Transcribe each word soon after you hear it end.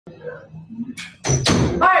All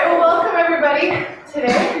right, well, welcome everybody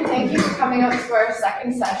today. Thank you for coming out to our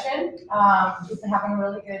second session. We've been having a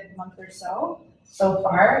really good month or so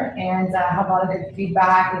far, and have a lot of good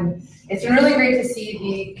feedback. And it's been really great to see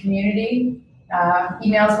the community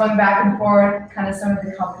emails going back and forth, kind of some of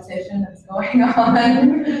the competition that's going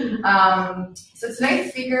on. So tonight's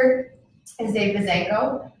speaker is Dave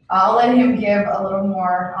Buzanko. I'll let him give a little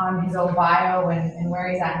more on his own bio and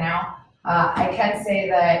where he's at now. I can say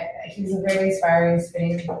that he was a very inspiring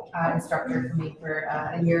spinning instructor for me for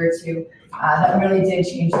a year or two. That really did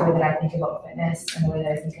change the way that I think about fitness and the way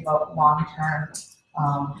that I think about long-term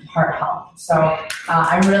heart health. So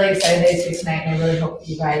I'm really excited that he's here tonight, and I really hope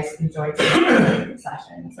you guys enjoyed the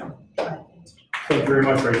session. So, thank you very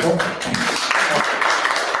much, Rachel.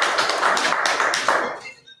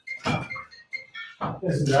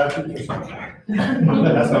 Isn't that interesting?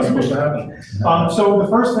 That's not supposed to happen. So the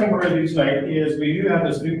first thing we're going to do tonight is we do have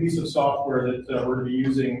this new piece of software that we're going to be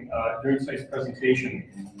using during tonight's presentation.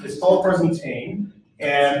 It's called Presentane,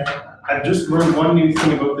 and I've just learned one new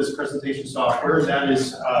thing about this presentation software, and that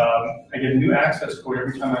is I get a new access code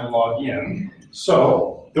every time I log in.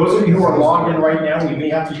 So those of you who are logged in right now, we may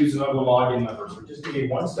have to use another login number. So just give me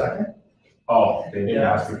 1 second. Oh, they didn't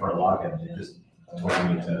ask you for a login. They just told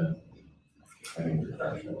me to.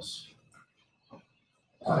 Professionals.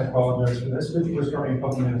 I apologize for this. We're starting a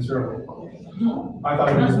couple minutes early. I thought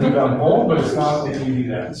it was leave on hold, but it's not letting me do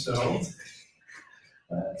that. So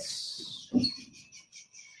that's.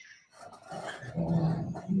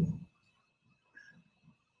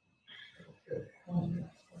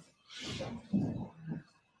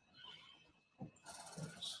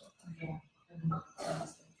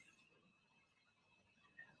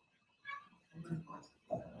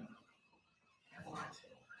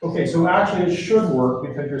 Okay, so actually it should work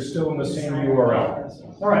because you're still in the same URL.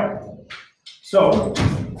 All right. So,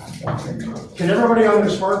 can everybody on their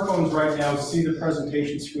smartphones right now see the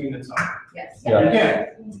presentation screen that's on? yes. Yeah.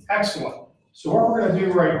 Again, excellent. So what we're going to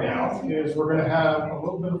do right now is we're going to have a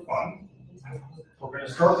little bit of fun. We're going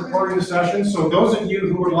to start recording the session. So those of you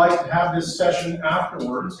who would like to have this session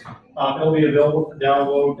afterwards, it'll be available for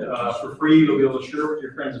download for free. You'll be able to share it with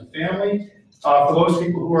your friends and family. For those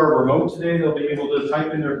people who are remote today, they'll be able to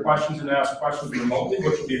type in their questions and ask questions remotely,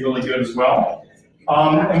 which will be really good as well.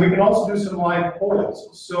 And we can also do some live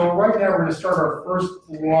polls. So right now we're going to start our first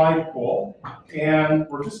live poll, and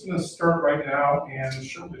we're just going to start right now and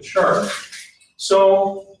show the chart.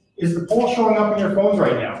 So is the poll showing up on your phones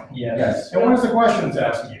right now? Yes. And what is the question it's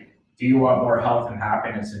asking you? Do you want more health and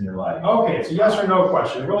happiness in your life? Okay, it's a yes or no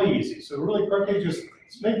question. Really easy. So really quickly, just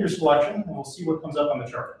make your selection, and we'll see what comes up on the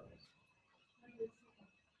chart.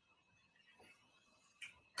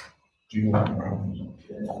 Do you want I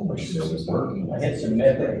hit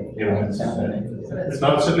submit. It won't submit. It's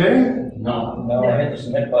not submitting? No, I hit the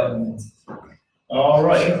submit button. All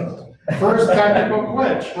right. First technical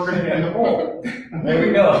glitch. We're going to end the poll. There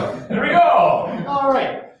we go. There we go. All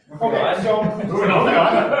right. Okay, so moving on.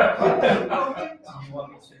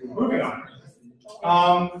 Moving on.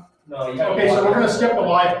 Okay, so we're going to skip the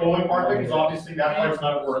live polling part because obviously that part's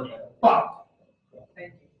not working. But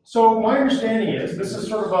so my understanding is this is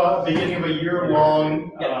sort of a beginning of a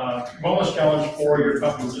year-long wellness challenge for your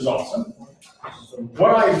company, which is awesome.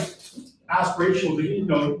 What I've asked Rachel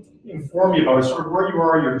to inform you about is sort of where you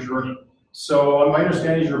are in your journey. So my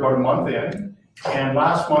understanding is you're about a month in, and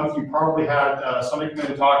last month you probably had somebody come in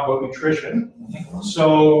and talk about nutrition.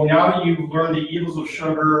 So now that you've learned the evils of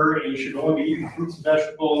sugar, and you should only be eating fruits and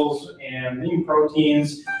vegetables and lean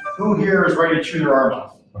proteins, who here is ready to chew their arm off?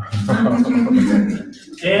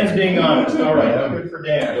 Dan's being honest. All right, good for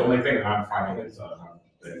Dan. The only thing I'm finding is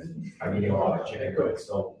I'm eating a lot of chicken, but it's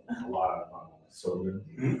still a lot of sodium.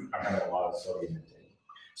 I'm having a lot of sodium intake.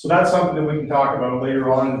 So that's something that we can talk about later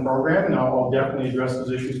on in the program, and I'll definitely address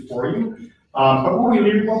those issues for you. But what we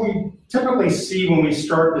typically see when we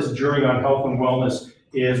start this journey on health and wellness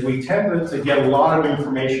is we tend to get a lot of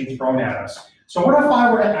information thrown at us. So what if I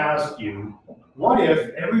were to ask you, what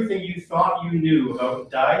if everything you thought you knew about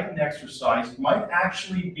diet and exercise might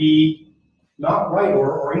actually be not right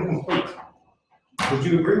or incomplete? Would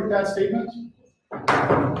you agree with that statement?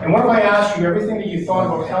 And what if I asked you everything that you thought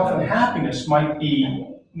about health and happiness might be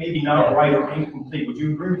maybe not right or incomplete? Would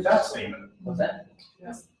you agree with that statement? What's that?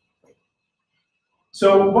 Yes.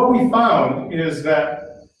 So what we found is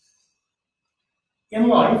that in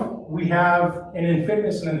life, we have, and in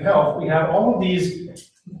fitness and in health, we have all of these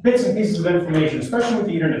bits and pieces of information, especially with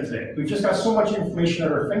the internet today. We've just got so much information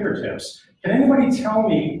at our fingertips. Can anybody tell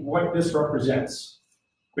me what this represents?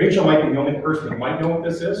 Rachel might be the only person that might know what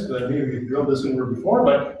this is, because I maybe we've drilled this in word before,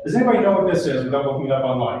 but does anybody know what this is without looking it up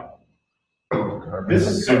online? This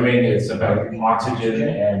is Assuming it's about oxygen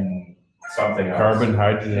and something else. Carbon,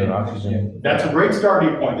 hydrogen, and oxygen. That's a great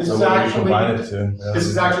starting point. This So is what do you actually combine it to? Yeah. this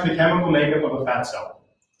is actually the chemical makeup of a fat cell.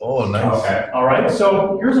 Oh, nice. Okay. All right.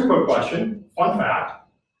 So here's a quick question. Fun fact.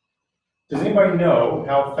 Does anybody know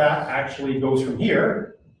how fat actually goes from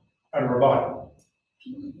here out of our body?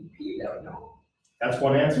 That's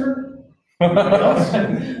one answer. Anybody else?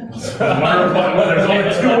 There's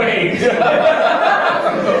only two ways.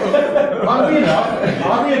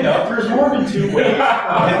 Oddly enough, there's more than two ways.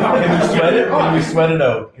 Can we sweat it? Can we sweat it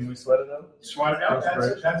out? Can we sweat it out? Sweat it out.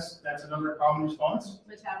 That's another common response.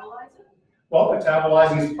 Metabolize it? Well,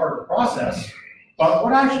 metabolizing is part of the process, but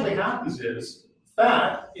what actually happens is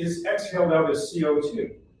fat is exhaled out as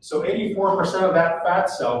CO2. So 84% of that fat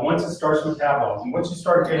cell, once it starts metabolizing, once you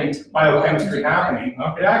start getting biochemistry happening,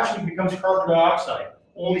 it actually becomes carbon dioxide.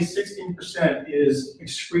 Only 16% is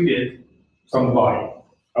excreted from the body.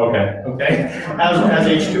 Okay, as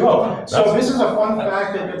H2O. So this is a fun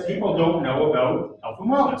fact that people don't know about health and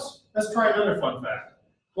wellness. Let's try another fun fact.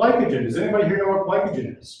 Glycogen. Does anybody here know what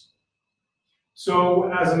glycogen is? So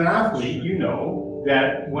as an athlete, you know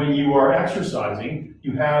that when you are exercising,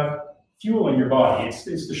 you have fuel in your body. It's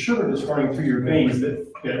the sugar that's running through your veins that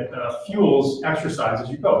fuels exercise as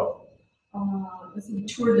you go. Was it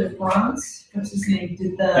Tour de France? What's his name?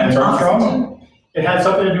 Did the Lance Armstrong? oxygen? It had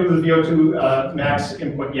something to do with the VO2 max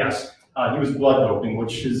input, yes. He was blood doping,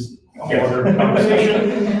 which is a whole other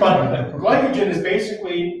conversation. But glycogen is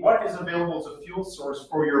basically what is available as a fuel source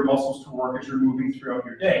for your muscles to work as you're moving throughout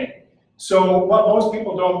your day. So what most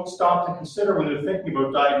people don't stop to consider when they're thinking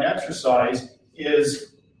about diet and exercise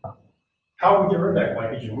is how we get rid of that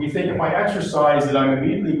glycogen. We think if I exercise that I'm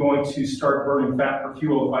immediately going to start burning fat for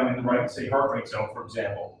fuel if I'm in the right, say, heart rate zone, for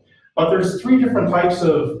example. But there's three different types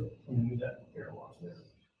of,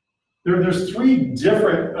 there's three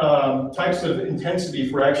different types of intensity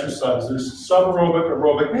for exercise. There's subaerobic,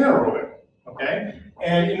 aerobic, and anaerobic, okay?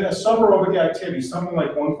 And in a subaerobic activity, something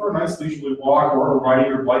like going for a nice leisurely walk or riding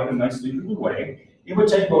your bike in a nice leisurely way, it would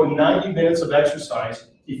take about 90 minutes of exercise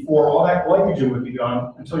before all that glycogen would be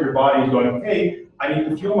gone until your body is going, okay, I need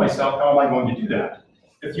to fuel myself, how am I going to do that?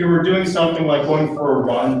 If you were doing something like going for a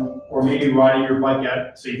run or maybe riding your bike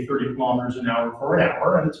at, say, 30 kilometers an hour for an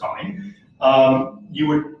hour at a time, you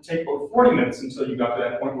would take about 40 minutes until you got to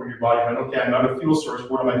that point where your body went, okay, I'm out of fuel source,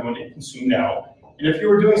 what am I going to consume now? And if you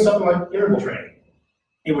were doing something like interval training,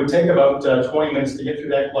 it would take about 20 minutes to get through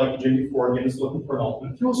that glycogen before again it's looking for an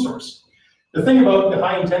alternate fuel source. The thing about the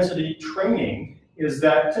high intensity training is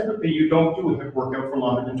that typically you don't do a HIIT workout for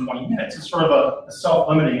longer than 20 minutes. It's sort of a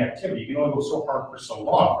self-limiting activity. You can only go so hard for so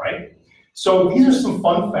long, right? So these are some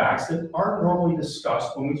fun facts that aren't normally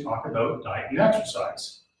discussed when we talk about diet and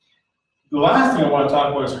exercise. The last thing I want to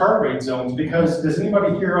talk about is heart rate zones, because does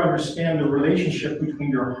anybody here understand the relationship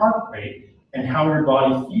between your heart rate and how your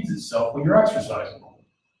body feeds itself when you're exercising?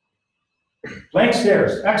 Blank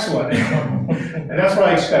stares, excellent. And that's what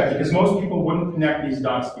I expected, because most people wouldn't connect these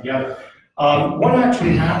dots together. What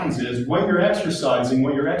actually happens is when you're exercising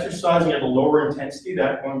at a lower intensity,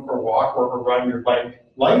 that going for a walk or riding your bike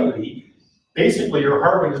lightly, basically your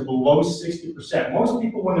heart rate is below 60%. Most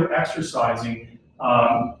people, when they're exercising,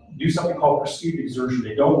 do something called perceived exertion.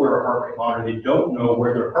 They don't wear a heart rate monitor. They don't know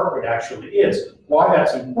where their heart rate actually is. Why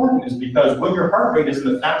that's important is because when your heart rate is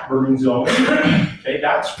in the fat burning zone, okay,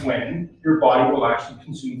 that's when your body will actually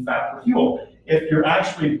consume fat for fuel. If you're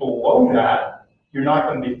actually below that, you're not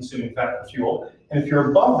going to be consuming fat for fuel. And if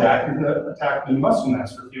you're above that, you're going to attack lean muscle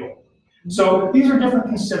mass for fuel. So these are different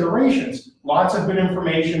considerations. Lots of good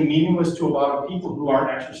information, meaningless to a lot of people who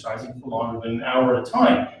aren't exercising for longer than an hour at a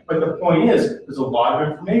time. But the point is, there's a lot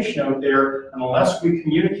of information out there, and unless we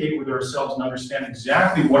communicate with ourselves and understand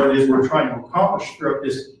exactly what it is we're trying to accomplish throughout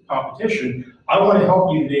this competition, I want to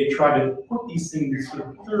help you today try to put these things in sort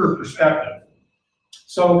of clearer perspective.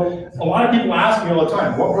 So a lot of people ask me all the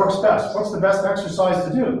time, what works best? What's the best exercise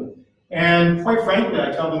to do? And quite frankly,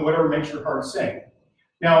 I tell them whatever makes your heart sing.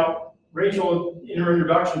 Now, Rachel, in her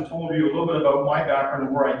introduction, told you a little bit about my background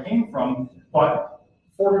and where I came from, but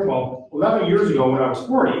 11 years ago when I was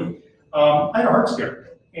 40, I had a heart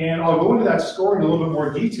scare. And I'll go into that story in a little bit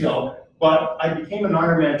more detail, but I became an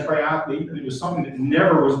Ironman triathlete, and it was something that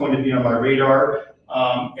never was going to be on my radar.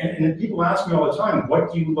 And people ask me all the time,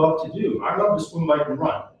 what do you love to do? I love to swim, bike, and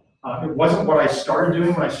run. It wasn't what I started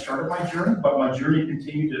doing when I started my journey, but my journey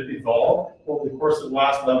continued to evolve over the course of the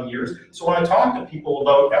last 11 years. So when I talk to people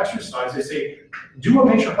about exercise, they say, do what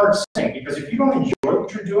makes your heart sing, because if you don't enjoy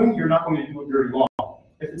what you're doing, you're not going to do it very long.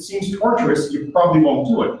 If it seems torturous, you probably won't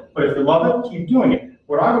do it. But if you love it, keep doing it.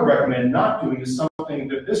 What I would recommend not doing is something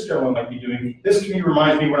that this gentleman might be doing. This to me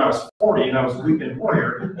reminds me when I was 40 and I was a weekend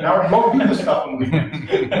warrior, and I would go do this stuff on the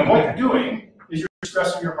weekends. And what you're doing is you're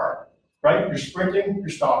stressing your heart, right? You're sprinting, you're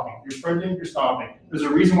stopping. You're sprinting, you're stopping. There's a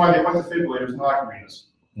reason why they put the defibrillators in hockey arenas,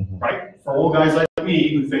 right? For old guys like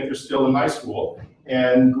me who think they're still in high school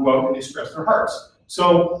and go out and they stress their hearts.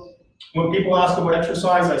 So when people ask about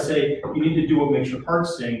exercise, I say you need to do what makes your heart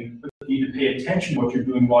sing, but you need to pay attention to what you're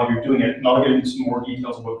doing while you're doing it, and I'll get into some more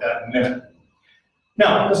details about that in a minute.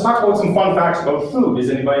 Now, let's talk about some fun facts about food. Does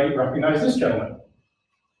anybody recognize this gentleman?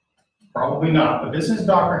 Probably not, but this is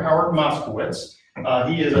Dr. Howard Moskowitz.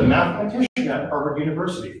 He is a mathematician at Harvard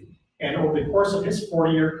University, and over the course of his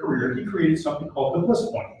 40-year career, he created something called the Bliss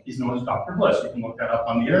Point. He's known as Dr. Bliss. You can look that up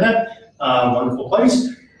on the internet. Wonderful place.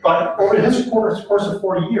 But over his course of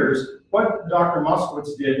 40 years, what Dr.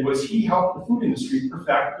 Moskowitz did was he helped the food industry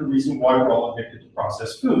perfect the reason why we're all addicted to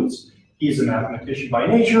processed foods. He's a mathematician by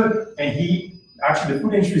nature, and the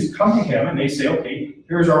food industries come to him and they say, okay,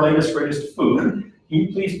 here's our latest, greatest food. Can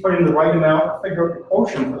you please put in the right amount, figure out the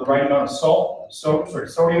quotient for the right amount of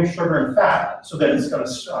sodium, sugar, and fat, so that it's got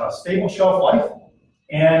a stable shelf life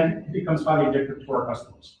and it becomes highly addictive to our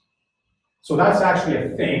customers. So that's actually a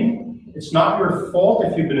thing. It's not your fault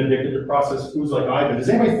if you've been addicted to processed foods like I've been. Does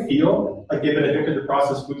anybody feel like they've been addicted to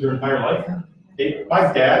processed foods their entire life?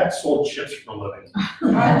 My dad sold chips for a living.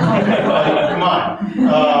 Come on.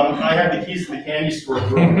 I had the keys to the candy store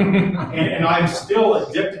growing up. And I'm still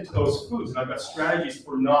addicted to those foods, and I've got strategies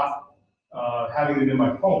for not having them in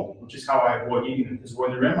my home, which is how I avoid eating them, because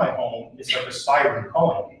when they're in my home, it's like a siren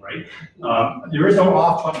calling me, right? There is no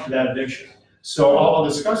off button to that addiction. So I'll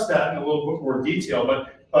discuss that in a little bit more detail,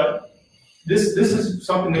 but this is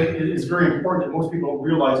something that is very important that most people don't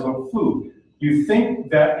realize about food. You think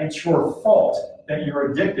that it's your fault that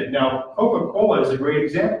you're addicted. Now, Coca-Cola is a great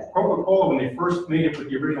example. Coca-Cola, when they first made it with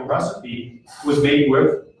the original recipe, was made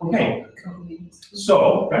with cocaine.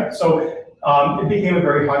 So it became a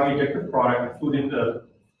very highly addictive product. The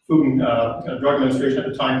Food and Drug Administration at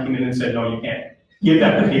the time came in and said, no, you can't give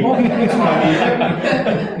that to people.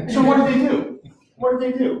 So what did they do? What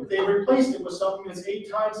did they do? They replaced it with something that's 8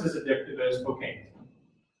 times as addictive as cocaine.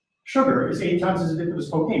 Sugar is 8 times as addictive as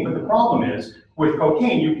cocaine, but the problem is, with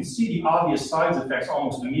cocaine, you can see the obvious side effects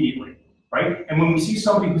almost immediately, right? And when we see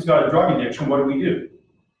somebody who's got a drug addiction, what do?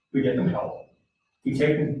 We get them help. We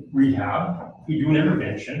take them rehab, we do an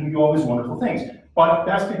intervention, we do all these wonderful things. But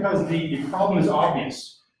that's because the problem is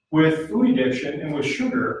obvious. With food addiction and with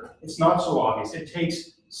sugar, it's not so obvious. It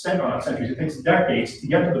takes centuries, it takes decades to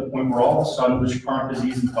get to the point where all of a sudden there's chronic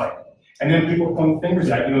disease in play. And then people point fingers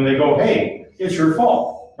at you and they go, hey, it's your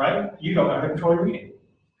fault, right? You don't have to control your eating.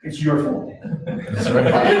 It's your fault. That's right.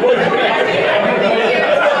 I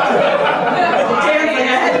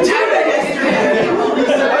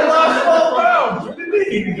lost 12 pounds.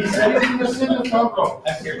 He said he was in the front row.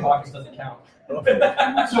 After your pockets doesn't count.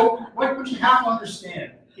 So what you have to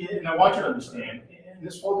understand, and I want you to understand, and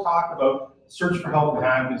this whole talk about search for health and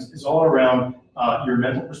happiness is all around your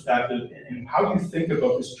mental perspective and how you think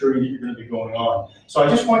about this journey that you're going to be going on. So I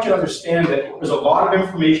just want you to understand that there's a lot of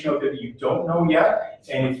information out there that you don't know yet,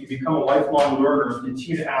 and if you become a lifelong learner and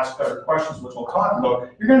continue to ask better questions, which we'll talk about,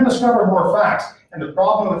 you're going to discover more facts. And the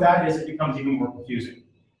problem with that is it becomes even more confusing.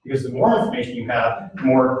 Because the more information you have, the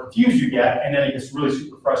more confused you get, and then it gets really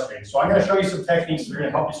super frustrating. So I'm going to show you some techniques that are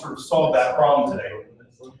going to help you sort of solve that problem today.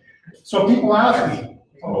 So people ask me,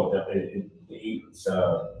 Oh, it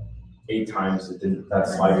 8 times. It didn't. That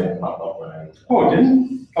slide didn't pop up when I. oh, it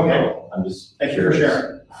didn't? Okay. I'm just. Thank you for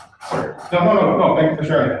sharing. Sorry. No. Thank you for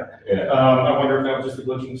sharing that. Yeah. I wonder if that was just a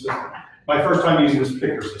glitch in the system. My first time using this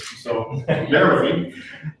particular system, so bear with me.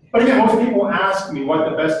 But again, most people ask me what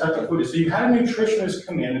the best type of food is. So you had a nutritionist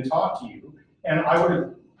come in and talk to you, and I would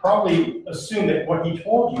have probably assumed that what he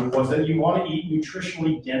told you was that you want to eat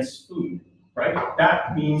nutritionally dense food, right?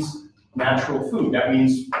 That means natural food. That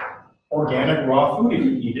means organic raw food if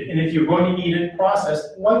you eat it. And if you're going to eat it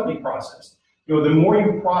processed, lightly processed. You know, the more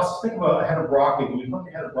you process, think about a head of broccoli. When you cook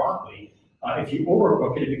a head of broccoli, if you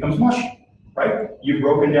overcook it, it becomes mushy, right? You've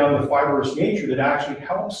broken down the fibrous nature that actually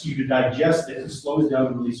helps you to digest it and slows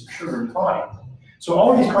down the release of sugar in the body. So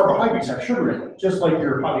all of these carbohydrates have sugar in them, just like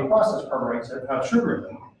your highly processed carbohydrates have sugar in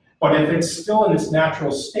them. But if it's still in its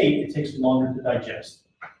natural state, it takes longer to digest.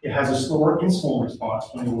 It has a slower insulin response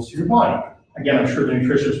when it goes to your body. Again, I'm sure the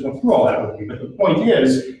nutritionists went through all that with you, but the point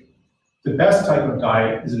is, the best type of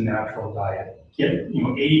diet is a natural diet. Get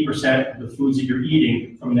 80% of the foods that you're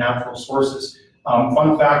eating from natural sources.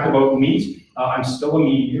 Fun fact about meat, I'm still a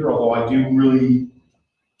meat eater, although I do really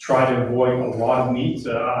try to avoid a lot of meat.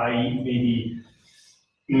 I eat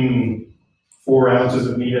maybe 4 ounces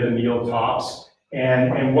of meat at a meal tops.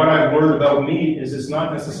 And what I've learned about meat is it's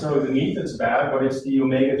not necessarily the meat that's bad, but it's the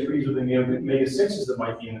omega-3s or the omega-6s that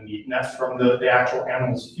might be in the meat, and that's from the actual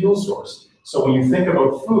animal's fuel source. So when you think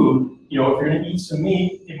about food, if you're going to eat some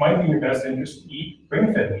meat, it might be in your best interest to eat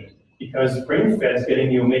grain-fed meat, because grain-fed is getting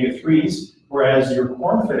the omega-3s, whereas your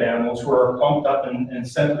corn-fed animals who are pumped up and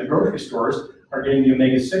sent to the grocery stores are getting the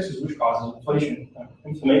omega-6s, which causes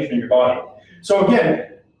inflammation in your body. So again,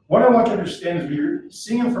 what I want you to understand is when you're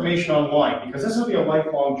seeing information online, because this will be a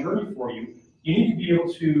lifelong journey for you, you need to be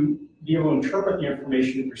able to interpret the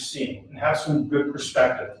information that you're seeing and have some good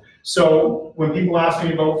perspective. So when people ask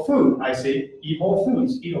me about food, I say eat whole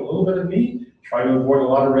foods, eat a little bit of meat, try to avoid a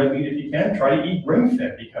lot of red meat if you can, try to eat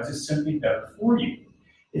grain-fed because it's simply better for you.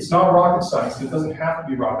 It's not rocket science, and it doesn't have to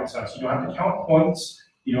be rocket science. You don't have to count points.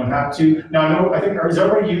 You don't have to. Now, I think, is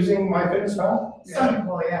everybody using MyFitnessPal? Some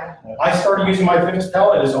people, yeah. I started using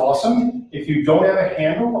MyFitnessPal. It is awesome. If you don't have a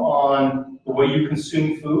handle on the way you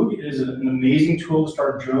consume food, it is an amazing tool to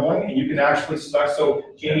start journaling, and you can actually select. So,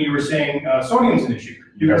 Jamie, you were saying sodium is an issue.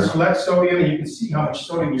 You can select sodium, and you can see how much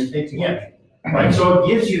sodium you're taking in. Right? So it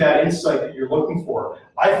gives you that insight that you're looking for.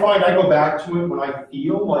 I find I go back to it when I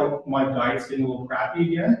feel like my diet's getting a little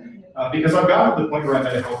crappy again, because I've got to the point where I'm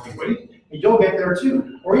at a healthy weight. And you'll get there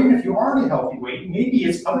too. Or even if you are at a healthy weight, maybe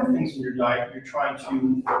it's other things in your diet you're trying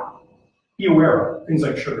to be aware of, things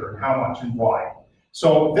like sugar and how much and why.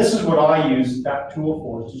 So this is what I use that tool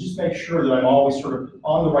for, is to just make sure that I'm always sort of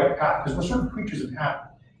on the right path, because we're sort of creatures of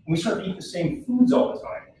habit. And we sort of eat the same foods all the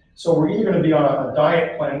time. So we're either going to be on a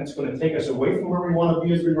diet plan that's going to take us away from where we want to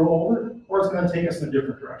be as we grow older, or it's going to take us in a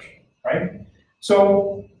different direction, right?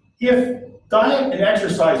 So if diet and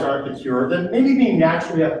exercise aren't the cure, then maybe being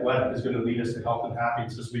naturally athletic is going to lead us to health and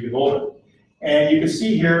happiness as we get older. And you can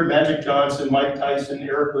see here, Magic Johnson, Mike Tyson,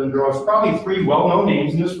 Eric Lindros, probably 3 well-known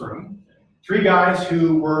names in this room, 3 guys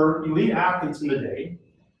who were elite athletes in the day.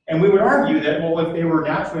 And we would argue that, well, if they were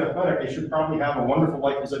naturally athletic, they should probably have a wonderful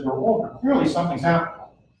life as they grow older. Clearly, something's happening,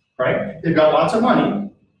 right? They've got lots of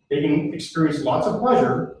money, they can experience lots of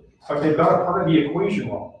pleasure, but they've got a part of the equation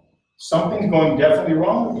wrong. Something's going definitely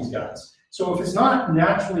wrong with these guys. So if it's not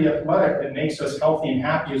naturally athletic that makes us healthy and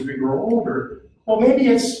happy as we grow older, well, maybe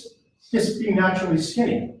it's just being naturally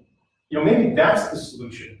skinny. Maybe that's the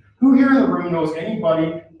solution. Who here in the room knows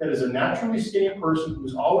anybody that is a naturally skinny person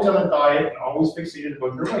who's always on a diet and always fixated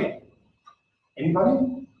about their weight?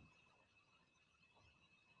 Anybody?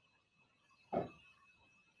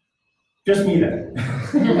 Just me then.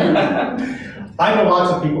 I know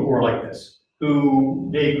lots of people who are like this, who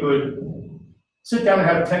they could sit down and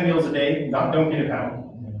have 10 meals a day, don't gain a pound.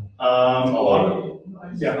 A lot of,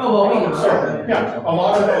 yeah. Sorry, yeah. A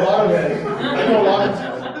lot of, I know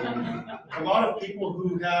a lot of people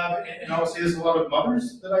who have, and I would say there's a lot of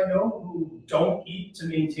mothers that I know who don't eat to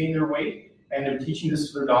maintain their weight, and they're teaching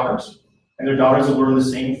this to their daughters, and their daughters will learn the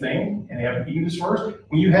same thing, and they have eating disorders.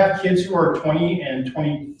 When you have kids who are 20 and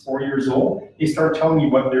 24 years old, they start telling you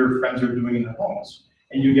what their friends are doing in their homes,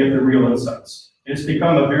 and you get the real insights. It's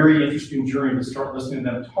become a very interesting journey to start listening to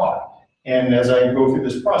them talk. And as I go through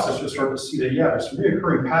this process, you'll start to see that, yeah, there's some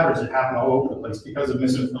reoccurring patterns that happen all over the place because of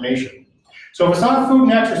misinformation. So if it's not food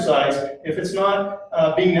and exercise, if it's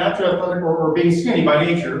not being naturally athletic or being skinny by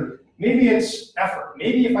nature, maybe it's effort.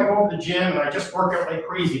 Maybe if I go to the gym and I just work out like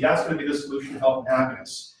crazy, that's going to be the solution to health and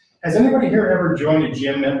happiness. Has anybody here ever joined a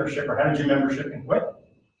gym membership or had a gym membership and quit?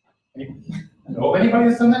 No, anybody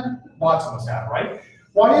that's done that? Lots of us have, right?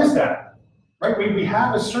 Why is that? Right, we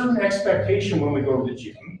have a certain expectation when we go to the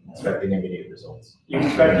gym. Expecting immediate results. You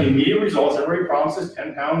expect the immediate results. Everybody promises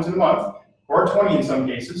 10 pounds in a month, or 20 in some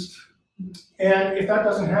cases. And if that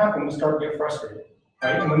doesn't happen, we start to get frustrated,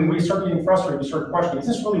 right? And when we start getting frustrated, we start questioning, is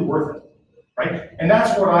this really worth it, right? And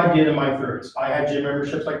that's what I did in my 30s. I had gym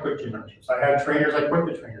memberships, I quit gym memberships. I had trainers, I quit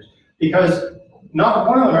the trainers. Because not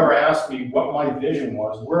one of them ever asked me what my vision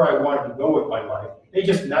was, where I wanted to go with my life. They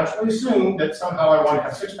just naturally assumed that somehow I wanted to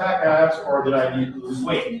have 6-pack abs or that I needed to lose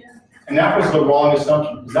weight. And that was the wrong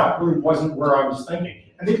assumption, because that really wasn't where I was thinking.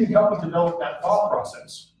 And they can help me develop that thought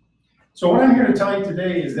process. So what I'm here to tell you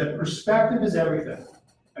today is that perspective is everything.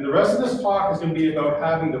 And the rest of this talk is going to be about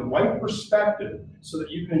having the right perspective so that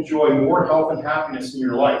you can enjoy more health and happiness in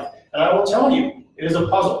your life. And I will tell you, it is a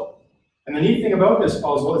puzzle. And the neat thing about this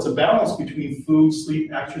puzzle, it's a balance between food,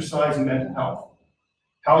 sleep, exercise, and mental health.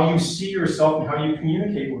 How you see yourself and how you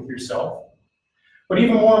communicate with yourself. But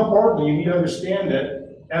even more importantly, you need to understand that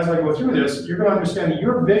as I go through this, you're going to understand that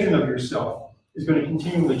your vision of yourself is going to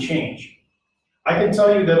continually change. I can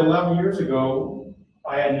tell you that 11 years ago,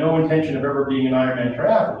 I had no intention of ever being an Ironman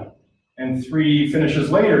triathlete. And 3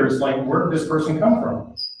 finishes later, it's like, where did this person come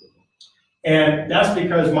from? And that's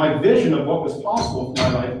because my vision of what was possible for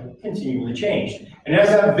my life continually changed. And as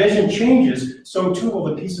that vision changes, so too will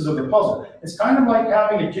the pieces of the puzzle. It's kind of like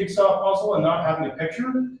having a jigsaw puzzle and not having a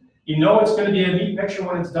picture. You know it's going to be a neat picture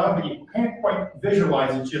when it's done, but you can't quite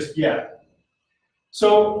visualize it just yet.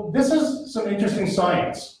 So this is some interesting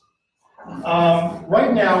science.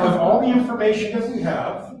 Right now, with all the information that we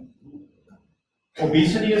have,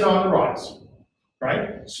 obesity is on the rise,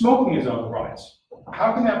 right? Smoking is on the rise.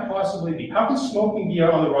 How can that possibly be? How can smoking be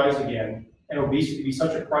on the rise again and obesity be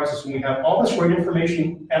such a crisis when we have all this great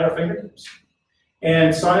information at our fingertips?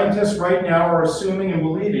 And scientists right now are assuming and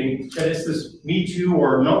believing that it's this me too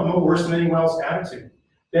or no worse than anyone else attitude.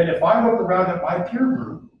 That if I look around at my peer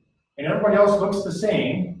group and everybody else looks the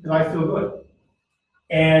same, then I feel good.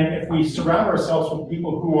 And if we surround ourselves with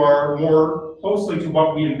people who are more closely to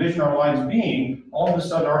what we envision our lives being, all of a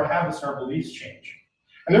sudden our habits and our beliefs change.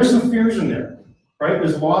 And there's some fears in there, right?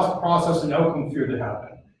 There's loss, process, and outcome fear that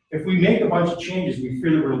happen. If we make a bunch of changes, we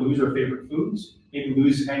fear that we're going to lose our favorite foods, maybe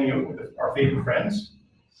lose hanging out with our favorite friends.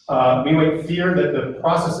 We might fear that the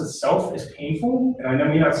process itself is painful, and I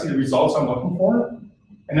may not see the results I'm looking for.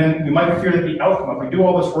 And then we might fear that the outcome, if I do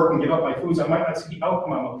all this work and give up my foods, I might not see the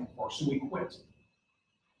outcome I'm looking for, so we quit.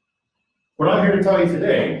 What I'm here to tell you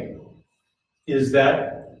today is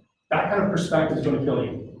that that kind of perspective is going to kill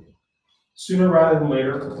you. Sooner rather than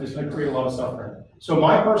later, it's going to create a lot of suffering. So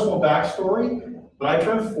my personal backstory, when I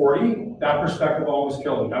turned 40, that perspective always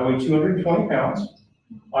killed me. I weighed 220 pounds.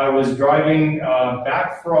 I was driving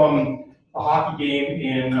back from a hockey game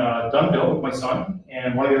in Dunville with my son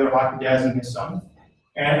and one of the other hockey dads and his son.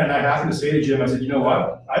 And I happened to say to Jim, I said, you know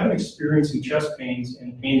what? I've been experiencing chest pains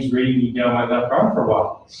and pains radiating me down my left arm for a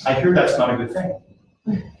while. I hear that's not a good thing.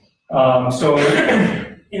 So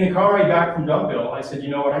in the car ride back from Dunville, I said, you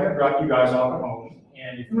know what? I'm going to drop you guys off at home.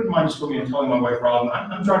 And if you wouldn't mind just going and telling my wife, Rob,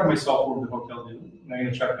 I'm driving myself over to the hotel, dude. And I'm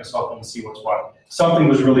going to check myself in and see what's what. Something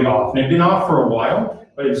was really off. And it had been off for a while,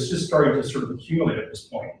 but it was just starting to sort of accumulate at this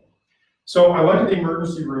point. So I went to the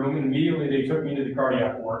emergency room, and immediately they took me into the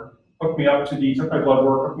cardiac ward. Took my blood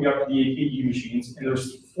work, hooked me up to the AKG machines, and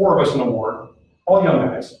there's 4 of us in the ward, all young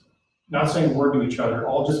guys, not saying a word to each other,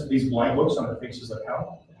 all just these blank looks on their faces, like,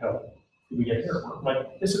 how the hell did we get here?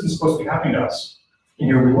 Like, this isn't supposed to be happening to us. And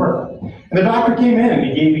here we were. And the doctor came in and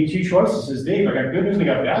he gave me 2 choices. He says, Dave, I got good news and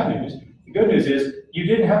I got bad news. The good news is you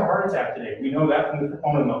didn't have a heart attack today. We know that from the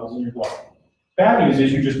troponin levels in your blood. Bad news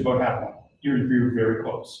is you just about had one. You're very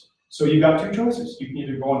close. So you got 2 choices. You can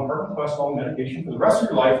either go on heart and cholesterol medication for the rest of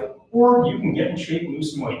your life, or you can get in shape and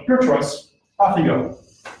lose some weight. Your choice. Off you go.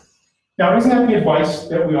 Now, isn't that the advice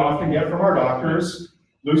that we often get from our doctors?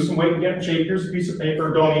 Lose some weight and get in shape. Here's a piece of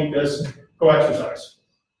paper. Don't eat this. Go exercise.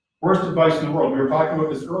 Worst advice in the world. We were talking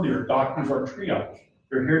about this earlier. Doctors are triage.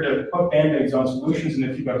 They're here to put band-aids on solutions, and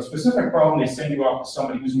if you've got a specific problem, they send you off to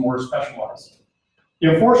somebody who's more specialized.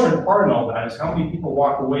 The unfortunate part in all that is how many people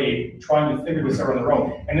walk away trying to figure this out on their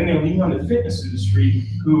own, and then they lean on the fitness industry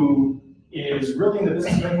who is really in the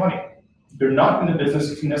business to make money. They're not in the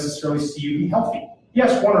business to necessarily see you be healthy.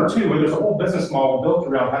 Yes, 1 or 2, but there's a whole business model built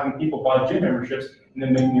around having people buy gym memberships and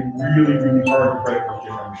then making it really hard to break those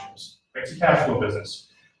gym memberships. It's a cash flow business.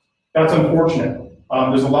 That's unfortunate.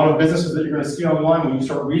 There's a lot of businesses that you're going to see online when you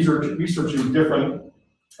start researching different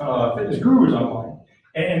fitness gurus online.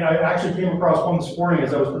 And I actually came across one this morning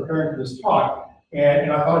as I was preparing for this talk, and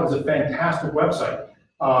I thought it was a fantastic website.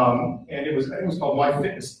 And it was called My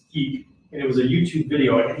Fitness Geek, and it was a YouTube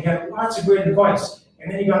video, and he had lots of great advice. And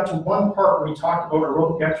then he got to one part where he talked about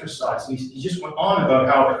aerobic exercise, and he just went on about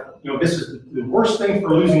how, this is the worst thing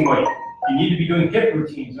for losing weight. You need to be doing HIIT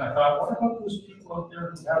routines. And I thought, what about those people out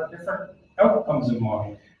there who have different outcomes in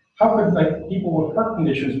mind? How could people with heart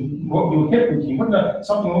conditions do a HIIT routine? Wouldn't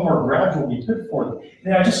something a little more gradual be good for them?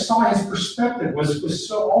 And I just saw his perspective was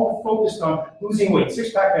so all focused on losing weight,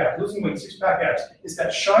 6-pack abs, losing weight, 6-pack abs. It's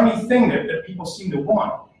that shiny thing that people seem to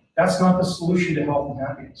want. That's not the solution to health and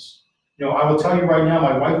happiness. I will tell you right now,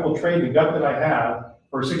 my wife will trade the gut that I have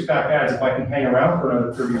for 6-pack abs if I can hang around for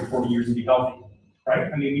another 30 or 40 years and be healthy.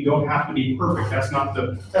 Right? I mean, we don't have to be perfect. That's not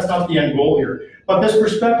the end goal here. But this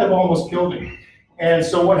perspective almost killed me. And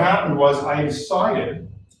so what happened was I decided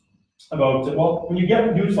about, when you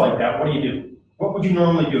get news like that, what do? What would you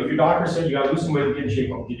normally do? If your doctor said you got to lose some weight to get in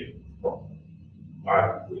shape, what would you do?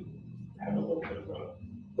 I would have a little bit of a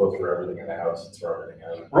go through everything in the house and throw everything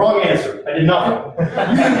out. Wrong answer. I did nothing.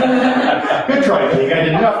 Good try, Jake. I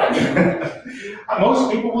did nothing.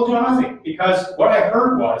 Most people will do nothing because what I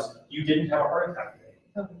heard was you didn't have a heart attack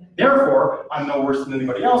today. Therefore, I'm no worse than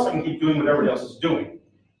anybody else. I can keep doing what everybody else is doing.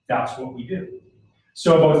 That's what we do.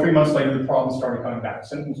 So about 3 months later, the problem started coming back.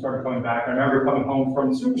 Symptoms started coming back. I remember coming home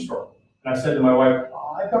from the superstore, and I said to my wife,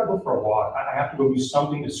 oh, I've got to go for a walk. I have to go do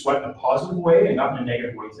something to sweat in a positive way and not in a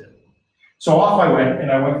negative way too. So off I went,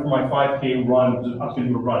 and I went for my 5K run. I was going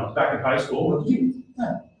to do a run. Back in high school,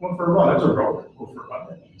 went for a run. That's a road. Go for a run.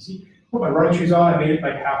 That's easy. Put my running shoes on. I made it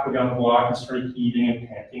like halfway down the block and started heaving and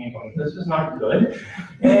panting and going, this is not good.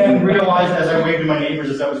 And realized as I waved to my neighbors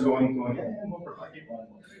as I was going, yeah, I'm going for a 5K run.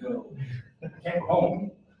 I can't go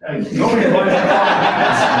home. Nobody runs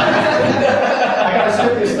I got to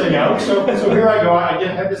set this thing out. So here I go. I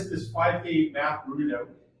had this 5K map rooted out.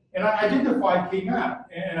 And I did the 5K map,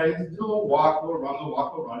 and I did a little walk, a little run, a little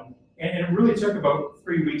walk, a little run. And it really took about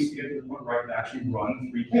 3 weeks to get to the point where I could actually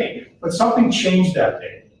run 3K. But something changed that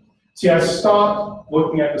day. See, I stopped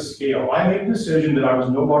looking at the scale. I made a decision that I was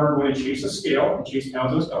no longer going to chase a scale and chase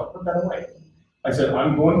pounds and stuff. Put that away. I said,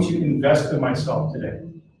 I'm going to invest in myself today.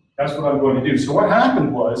 That's what I'm going to do. So what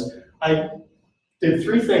happened was, I did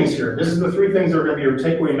 3 things here. This is the 3 things that are going to be your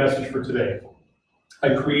takeaway message for today.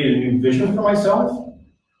 I created a new vision for myself.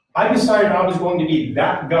 I decided I was going to be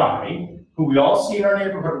that guy who we all see in our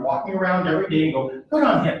neighborhood walking around every day and go, good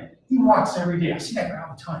on him. He walks every day. I see that guy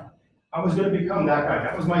all the time. I was going to become that guy.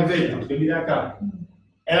 That was my vision. I was going to be that guy.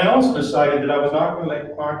 And I also decided that I was not going to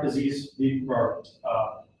let chronic disease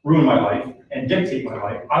ruin my life and dictate my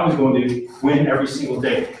life. I was going to win every single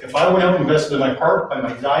day. If I went out and invested in my heart, by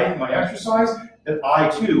my diet, my exercise, that I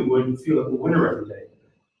too would feel like a winner every day.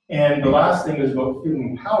 And the last thing is about feeling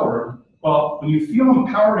empowered. Well, when you feel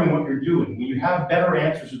empowered in what you're doing, when you have better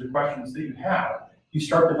answers to the questions that you have, you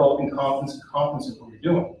start developing confidence in what you're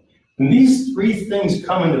doing. When these 3 things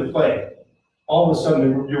come into play, all of a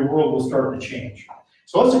sudden your world will start to change.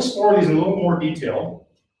 So let's explore these in a little more detail.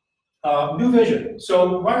 New vision.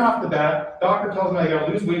 So right off the bat, doctor tells me I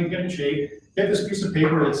gotta lose weight and get in shape, get this piece of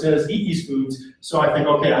paper that says eat these foods. So I think,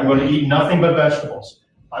 okay, I'm going to eat nothing but vegetables.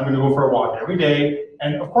 I'm going to go for a walk every day.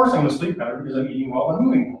 And of course I'm going to sleep better because I'm eating well and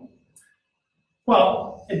moving well.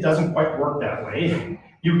 Well, it doesn't quite work that way.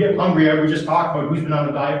 You get hungry. We just talked about who's been on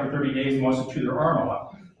a diet for 30 days and wants to chew their arm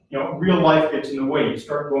off. You know, real life gets in the way. You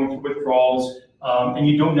start going through withdrawals, and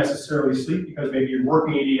you don't necessarily sleep because maybe you're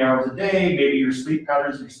working 80 hours a day, maybe your sleep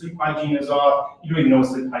patterns, your sleep hygiene is off, you don't even know what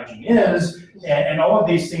sleep hygiene is, and all of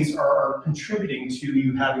these things are contributing to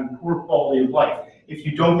you having poor quality of life. If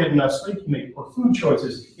you don't get enough sleep, you make poor food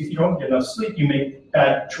choices. If you don't get enough sleep, you make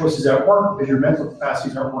bad choices at work because your mental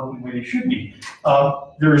capacities aren't working the way they should be.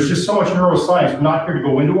 There is just so much neuroscience. We're not here to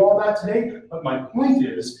go into all that today, but my point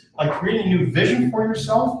is, by creating a new vision for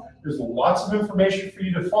yourself, there's lots of information for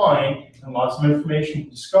you to find and lots of information to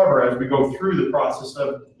discover as we go through the process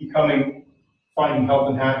of finding health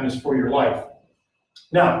and happiness for your life.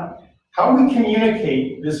 Now, how we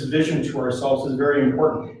communicate this vision to ourselves is very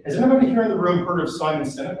important. Has anybody here in the room heard of Simon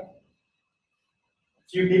Sinek? A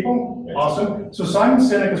few people? Awesome. So Simon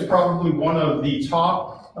Sinek is probably one of the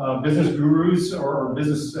top business gurus or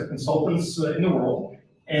business consultants in the world.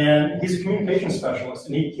 And he's a communication specialist.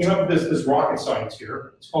 And he came up with this rocket science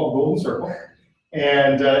here. It's called the Golden Circle.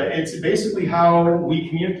 And it's basically how we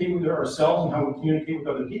communicate with ourselves and how we communicate with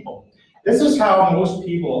other people. This is how most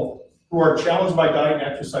people who are challenged by diet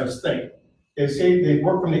and exercise think. They say they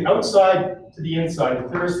work from the outside to the inside, the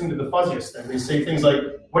clearest thing to the fuzziest thing. They say things like,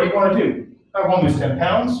 what do you want to do? I want to lose 10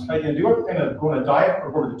 pounds. How are you going to do it? I'm going to go on a diet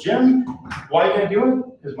or go to the gym. Why are you going to do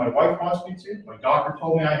it? Because my wife wants me to. My doctor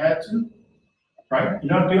told me I had to. Right?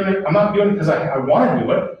 You're not doing it. I'm not doing it because I want to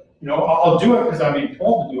do it. You know, I'll do it because I'm being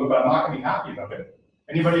told to do it, but I'm not going to be happy about it.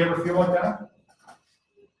 Anybody ever feel like that?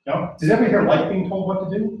 No? Does anybody here like being told what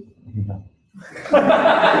to do? No.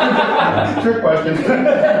 Trick question.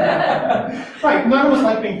 Right, none of us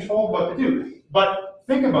like being told what to do. But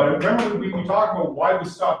think about it. Remember, we talk about why we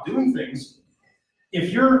stop doing things.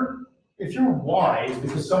 If your why is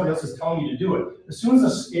because somebody else is telling you to do it, as soon as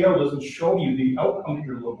the scale doesn't show you the outcome that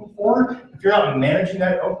you're looking for, if you're not managing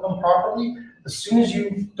that outcome properly, as soon as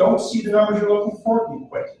you don't see the numbers you're looking for, you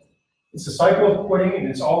quit. It's a cycle of quitting, and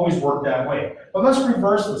it's always worked that way. But let's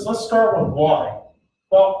reverse this. Let's start with why.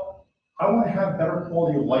 Well, I want to have better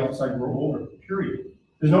quality of life as I grow older, period.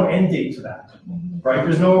 There's no end date to that, right?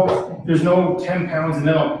 There's no 10 pounds and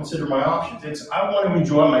then I'll consider my options. It's I want to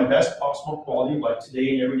enjoy my best possible quality of life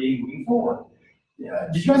today and every day moving forward.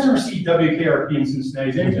 Did you guys ever see WKRP in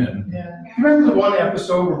Cincinnati? Yeah. You remember the one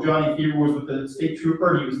episode where Johnny Fever was with the state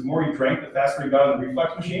trooper and the more he drank, the faster he got on the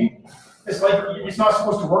reflex machine? It's like, it's not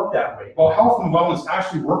supposed to work that way. Well, health and wellness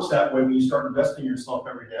actually works that way when you start investing in yourself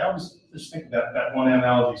every day. I was just thinking that one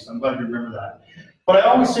analogy, so I'm glad you remember that. But I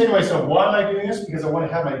always say to myself, why am I doing this? Because I want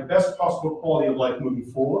to have my best possible quality of life moving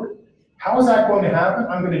forward, How is that going to happen?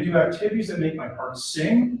 I'm going to do activities that make my heart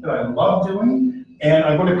sing, that I love doing, and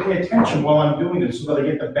I'm going to pay attention while I'm doing this so that I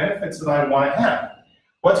get the benefits that I want to have.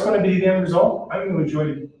 What's going to be the end result? I'm going to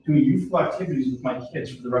enjoy doing youthful activities with my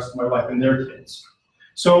kids for the rest of my life and their kids.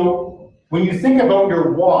 So when you think about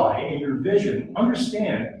your why and your vision,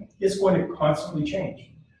 understand it's going to constantly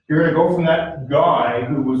change. You're going to go from that guy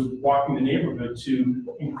who was walking the neighborhood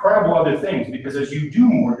to incredible other things, because as you do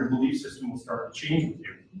more, your belief system will start to change with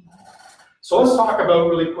you. So let's talk about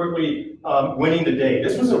really quickly winning the day.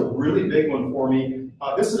 This was a really big one for me.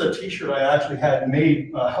 This is a t-shirt I actually had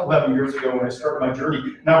made 11 years ago when I started my journey.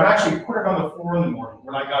 And I would actually put it on the floor in the morning.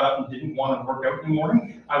 When I got up and didn't want to work out in the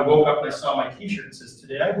morning, I woke up and I saw my t-shirt. It says,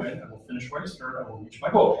 today I win, I will finish what I start, I will reach my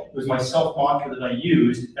goal. It was my self-mantra that I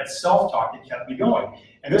used, that self-talk that kept me going.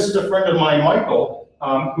 And this is a friend of mine, Michael,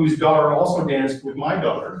 whose daughter also danced with my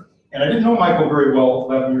daughter. And I didn't know Michael very well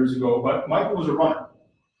 11 years ago, but Michael was a runner.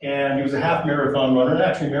 And he was a half marathon runner, and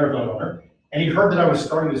actually a marathon runner. And he heard that I was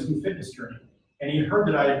starting this new fitness journey. And he heard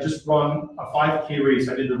that I had just run a 5K race.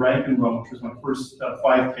 I did the Rankin Run, which was my first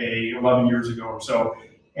 5K 11 years ago or so.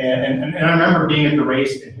 And I remember being at the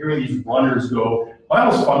race and hearing these runners go, well,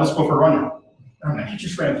 that was fun, let's go for a run now. I'm like, you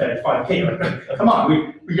just ran that 5K. Like, come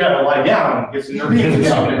on, we got to lie down and get some nerves or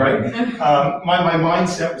something, right? My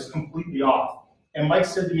mindset was completely off. And Mike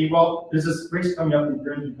said to me, well, there's this race coming up in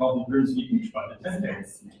Guernsey called the Guernsey Beach Run in 10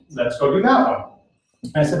 days. Let's go do that one.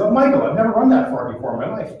 And I said, but Michael, I've never run that far before in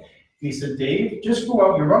my life. And he said, Dave, just go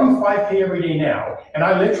out. You're running 5K every day now. And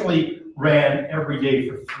I literally ran every day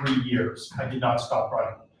for 3 years. I did not stop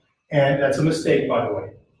running. And that's a mistake, by the way,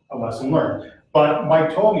 a lesson learned. But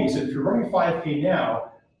Mike told me, he said, if you're running 5K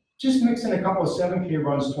now, just mix in a couple of 7K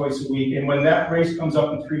runs twice a week. And when that race comes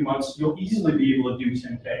up in 3 months, you'll easily be able to do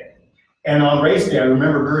 10K. And on race day, I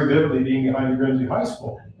remember very vividly being behind the Guernsey High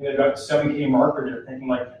School, and they got the 7K marker there, thinking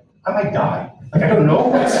like, I might die. Like I don't know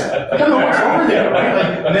what's over there, right?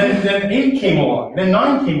 Like, and then 8 came along, then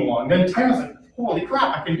 9 came along, then 10. I was like, holy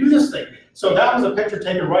crap, I can do this thing. So that was a picture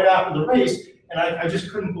taken right after the race, and I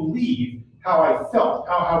just couldn't believe how I felt,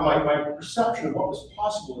 how my perception of what was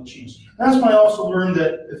possible changed. That's why I also learned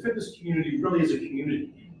that the fitness community really is a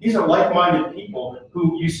community. These are like-minded people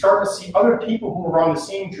who you start to see other people who are on the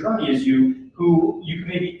same journey as you, who you can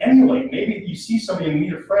maybe emulate. Maybe you see somebody and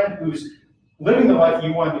meet a friend who's living the life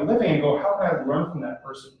you want to be living and go, how can I learn from that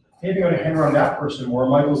person? Maybe I'm going to hang around that person more.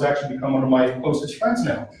 Michael's actually become one of my closest friends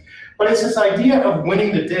now. But it's this idea of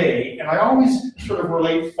winning the day, and I always sort of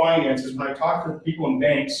relate finances when I talk to people in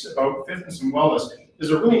banks about fitness and wellness. There's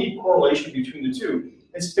a really neat correlation between the two.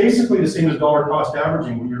 It's basically the same as dollar cost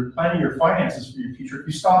averaging. When you're planning your finances for your future, if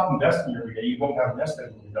you stop investing every day, you won't have a nest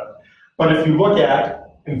egg when you're done. But if you look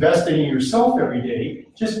at investing in yourself every day,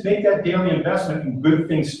 just make that daily investment and good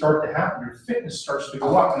things start to happen. Your fitness starts to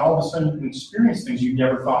go up, and all of a sudden you can experience things you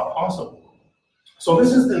never thought possible. So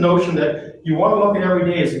this is the notion that you want to look at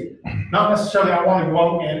every day as not necessarily I want to go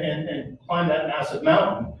out and climb that massive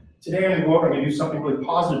mountain. Today I'm going to go out and I'm going to do something really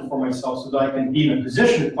positive for myself so that I can be in a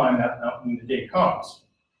position to climb that mountain when the day comes.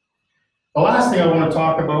 The last thing I want to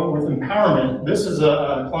talk about with empowerment, this is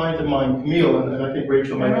a client of mine, Camille, and I think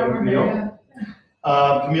Rachel might know Camille.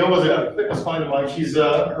 Camille was a fitness client of mine. She's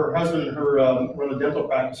her husband and her run a dental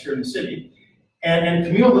practice here in the city. And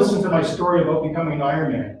Camille listened to my story about becoming an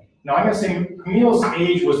Ironman. Now I'm going to say Camille's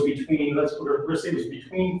age was between, let's say it was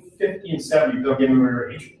between 50 and 70, without giving away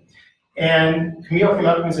her age. And Camille came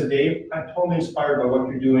up to me and said, Dave, I'm totally inspired by what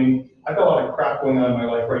you're doing. I've got a lot of crap going on in my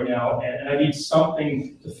life right now, and I need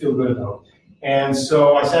something to feel good about. And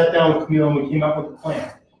so I sat down with Camille and we came up with a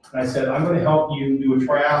plan. And I said, I'm going to help you do a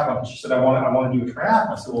triathlon. She said, I want to do a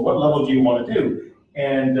triathlon. I said, well, what level do you want to do?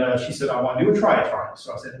 And she said, I want to do a triathlon.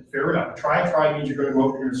 So I said, fair enough. A triathlon means you're going to go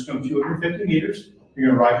up, you're going to swim 250 meters, you're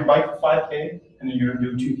going to ride your bike for 5K, and then you're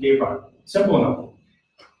going to do a 2K run. Simple enough.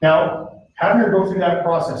 Now, having her go through that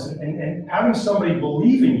process and having somebody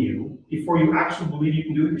believe in you before you actually believe you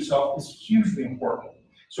can do it yourself is hugely important.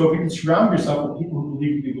 So if you can surround yourself with people who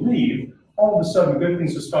believe you believe, all of a sudden good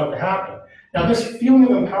things will start to happen. Now this feeling of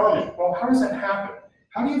empowerment, well, how does that happen?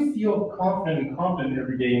 How do you feel confident and confident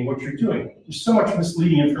every day in what you're doing? There's so much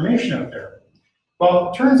misleading information out there.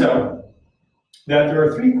 Well, it turns out that there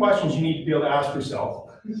are 3 questions you need to be able to ask yourself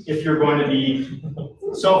if you're going to be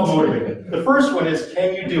self-motivated. The first one is,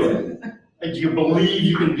 can you do it? Do you believe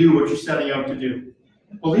you can do what you're setting out to do?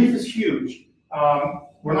 Belief is huge.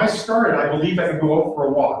 When I started, I believed I could go out for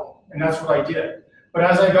a walk, and that's what I did. But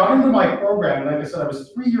as I got into my program, and like I said, I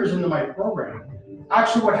was 3 years into my program,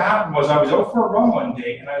 actually what happened was I was out for a run one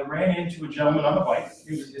day and I ran into a gentleman on the bike.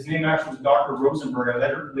 His name actually was Dr. Rosenberg. I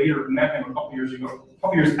later met him a couple years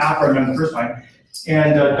after I met him the first time.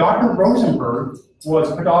 And Dr. Rosenberg was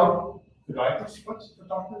a podiatrist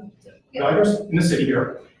in the city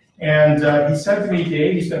here. And he said to me,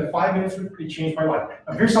 Dave, he spent 5 minutes with me, he changed my life.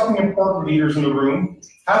 Now here's something important, leaders in the room.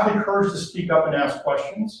 Have the courage to speak up and ask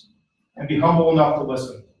questions and be humble enough to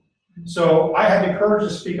listen. So I had the courage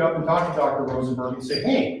to speak up and talk to Dr. Rosenberg and say,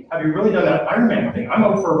 hey, have you really done that Ironman thing? I'm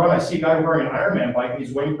out for a run, I see a guy wearing an Ironman bike, and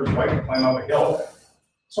he's waiting for his wife to climb up a hill.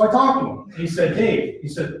 So I talked to him, and he said, Dave, he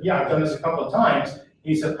said, yeah, I've done this a couple of times. And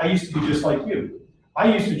he said, I used to be just like you.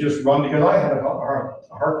 I used to just run because I had a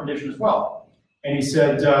heart condition as well. And he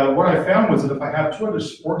said, what I found was that if I have 2 other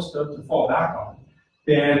sports to fall back on,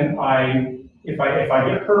 then if I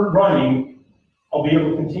get hurt running, I'll be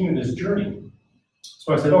able to continue this journey.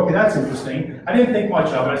 So I said, okay, that's interesting. I didn't think much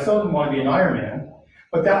of it. I still didn't want to be an Ironman.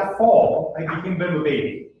 But that fall, I became a bit of a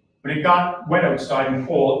baby. When it got wet outside and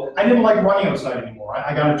cold, I didn't like running outside anymore.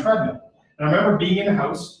 I got a treadmill. And I remember being in the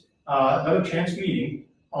house, another chance meeting,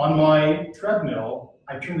 on my treadmill,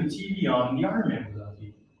 I turned the TV on and the Ironman was on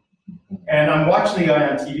TV. And I'm watching the guy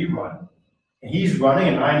on TV run. And he's running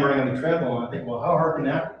and I'm running on the treadmill. And I think, well, how hard can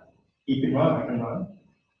that be? He can run, I can run.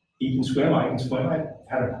 He can swim, I can swim. I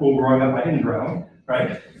had a pool growing up, I didn't drown.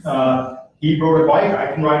 Right? He rode a bike.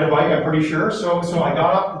 I can ride a bike. I'm pretty sure. So I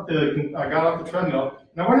got off the treadmill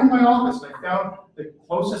and I went into my office and I found the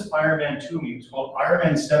closest Ironman to me. It was called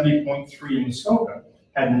Ironman 70.3 in Muskoka.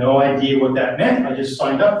 Had no idea what that meant. I just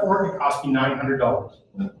signed up for it. It cost me $900.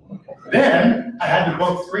 Then I had to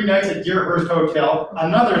book 3 nights at Deerhurst Hotel,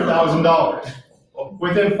 another $1,000.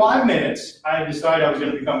 Within 5 minutes, I decided I was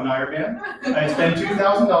going to become an Ironman. I had spent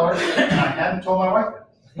 $2,000 and I hadn't told my wife.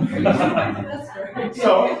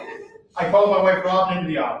 So I called my wife Robin into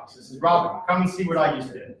the office. I said, Robin, come and see what I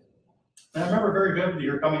just did. And I remember very vividly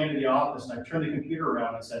her coming into the office and I turned the computer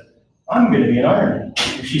around and said, I'm going to be an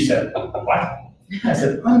Ironman. And she said, what? I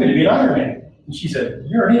said, I'm going to be an Ironman. And she said,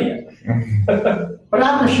 you're an idiot. But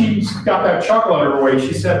after she got that chuckle out of her way,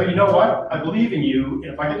 she said, but you know what? I believe in you,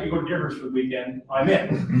 and if I get to go to Deerhurst for the weekend, I'm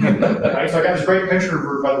in. Right? So I got this great picture of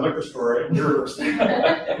her by the liquor store in Deerhurst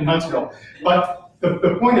in Huntsville. But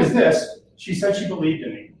the point is this, she said she believed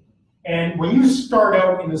in me. And when you start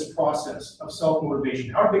out in this process of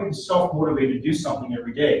self-motivation, how to become self-motivated to do something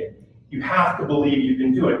every day, you have to believe you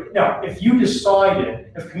can do it. Now, if you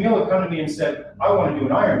decided, if Camille had come to me and said, I want to do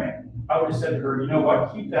an Ironman, I would have said to her, you know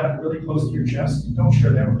what, keep that really close to your chest. Don't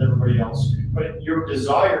share that with everybody else. But your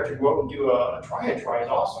desire to go out and do a try is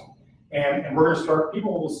awesome. And we're going to start,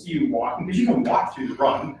 people will see you walking, because you can walk through the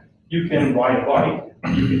run. You can ride a bike.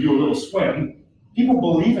 You can do a little swim. People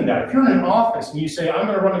believe in that. If you're in an office and you say, I'm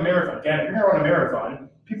going to run a marathon, Dan, if you're going to run a marathon,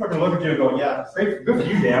 people are going to look at you and go, yeah, great, good for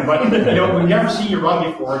you, Dan, but you know, we've never seen you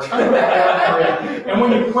run before. It's kind of and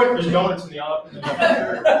when you quit, there's donuts in the office.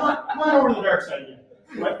 Come on over to the dark side again.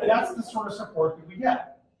 But that's the sort of support that we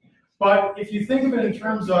get. But if you think of it in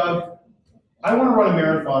terms of, I want to run a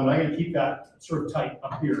marathon, and I'm going to keep that sort of tight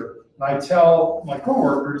up here. And I tell my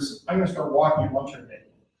coworkers, I'm going to start walking at lunch every day.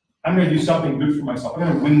 I'm going to do something good for myself. I'm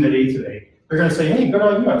going to win the day today. They're going to say, hey, good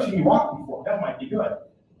on you. I've seen you walk before. That might be good.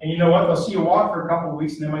 And you know what? They'll see you walk for a couple of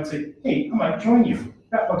weeks, and they might say, hey, I might join you.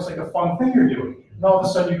 That looks like a fun thing you're doing. And all of a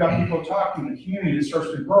sudden, you've got people talking, and the community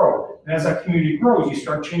starts to grow. And as that community grows, you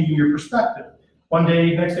start changing your perspective. One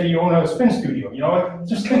day, next day, you own a spin studio. You know, it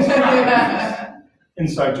just things happen.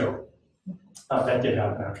 Inside joke. That did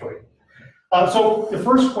happen, actually. So the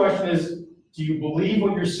first question is, do you believe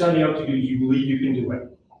what you're setting out to do? Do you believe you can do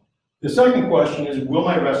it? The second question is, will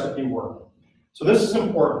my recipe work? So this is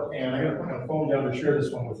important, and I'm going to put my phone down to share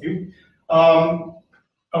this one with you. I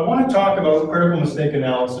want to talk about critical mistake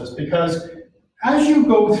analysis, because as you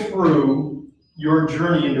go through your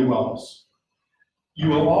journey into wellness, you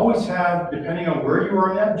will always have, depending on where you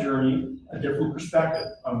are in that journey, a different perspective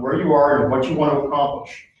on where you are and what you want to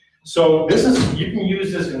accomplish. So this is, you can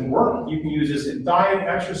use this in work, you can use this in diet,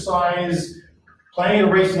 exercise, planning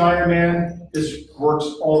a race in Ironman. This works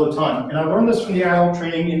all the time. And I learned this from the adult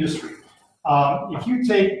training industry. If you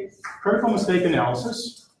take critical mistake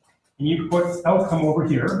analysis and you put outcome over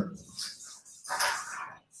here,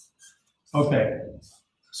 okay,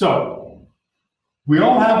 so we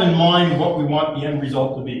all have in mind what we want the end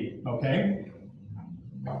result to be, okay?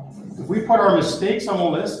 If we put our mistakes on the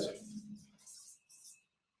list,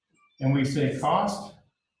 and we say cost,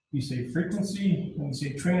 we say frequency, and we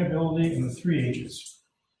say trainability, and the 3 H's.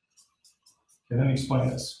 Okay, let me explain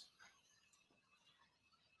this.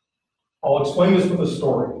 I'll explain this with a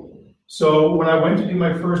story. So when I went to do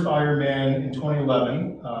my first Ironman in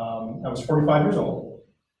 2011, I was 45 years old.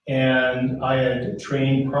 And I had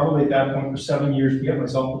trained probably at that point for 7 years to get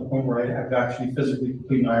myself to the point where I had actually physically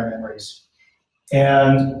completed an Ironman race.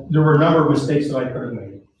 And there were a number of mistakes that I could have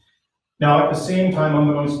made. Now, at the same time,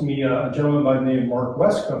 unbeknownst to me, a gentleman by the name of Mark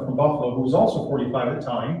Westka from Buffalo, who was also 45 at the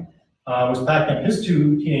time, was packing up his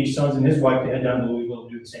 2 teenage sons and his wife to head down to Louisville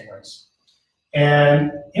to do the same race.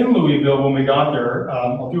 And in Louisville, when we got there,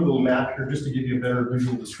 I'll do a little map here just to give you a better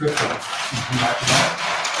visual description.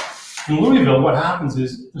 In Louisville, what happens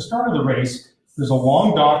is, at the start of the race, there's a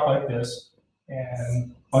long dock like this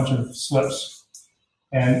and a bunch of slips.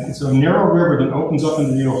 And it's a narrow river that opens up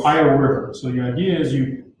into the Ohio River. So the idea is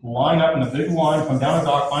you line up in a big line, come down the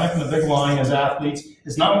dock, line up in a big line as athletes.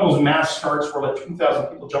 It's not one of those mass starts where like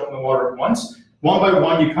 2,000 people jump in the water at once. One by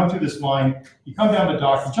one, you come through this line, you come down the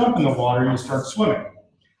dock, you jump in the water, and you start swimming.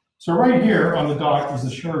 So right here on the dock is the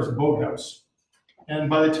sheriff's boathouse. And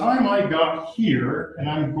by the time I got here, and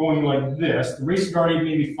I'm going like this, the race is already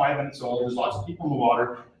maybe 5 minutes old, there's lots of people in the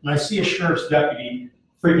water, and I see a sheriff's deputy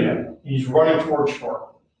freaking out. He's running towards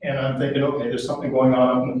shore. And I'm thinking, okay, there's something going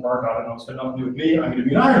on up in the park. I don't know, it's got nothing to do with me. I'm going to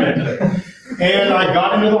be an Ironman today. And I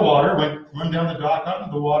got into the water, went run down the dock, got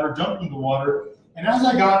into the water, jumped into the water. And as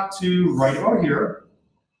I got to right about here,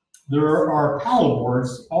 there are paddle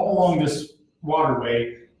boards all along this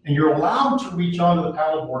waterway, and you're allowed to reach onto the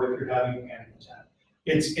paddle board if you're having a panic attack.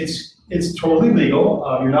 It's totally legal.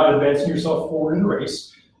 You're not advancing yourself forward in the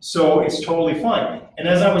race, so it's totally fine. And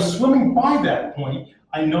as I was swimming by that point,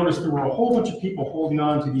 I noticed there were a whole bunch of people holding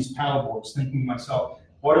on to these paddle boards, thinking to myself,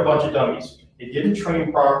 what a bunch of dummies. They didn't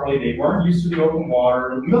train properly, they weren't used to the open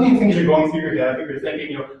water, a million things are going through your head. You're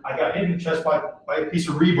thinking, I got hit in the chest by a piece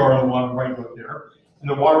of rebar on the water right out there. And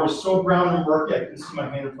the water was so brown and murky, I couldn't see my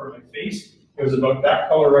hand in front of my face. It was about that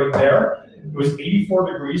color right there. It was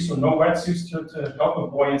 84 degrees, so no wetsuits to help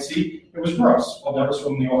with buoyancy. It was gross. I'll never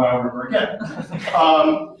swim in the Ohio River again.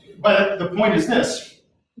 But the point is this,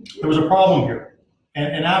 there was a problem here.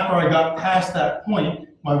 And after I got past that point,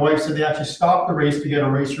 my wife said they actually stopped the race to get a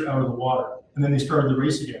racer out of the water. And then they started the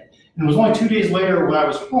race again. And it was only 2 days later when I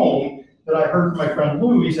was home that I heard from my friend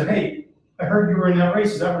Lou. He said, hey, I heard you were in that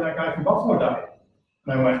race. Is that where that guy from Buffalo died?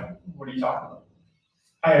 And I went, what are you talking about?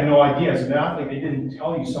 I had no idea. As an athlete, they didn't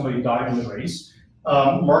tell you somebody died in the race.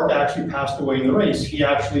 Mark actually passed away in the race. He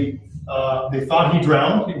actually, they thought he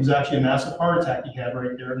drowned. It was actually a massive heart attack he had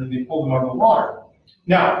right there, and then they pulled him out of the water.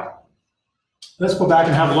 Now, let's go back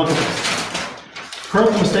and have a look at this.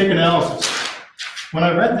 Critical mistake analysis. When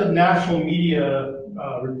I read the national media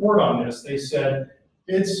report on this, they said,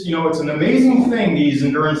 it's an amazing thing, these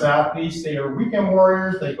endurance athletes. They are weekend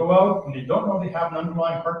warriors. They go out and they don't know they have an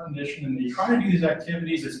underlying heart condition, and they try to do these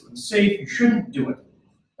activities. It's unsafe. You shouldn't do it.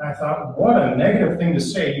 And I thought, what a negative thing to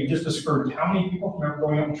say. You just discouraged how many people from ever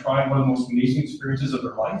going out and trying one of the most amazing experiences of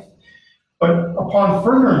their life. But upon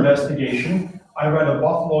further investigation, I read a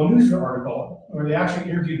Buffalo News article where they actually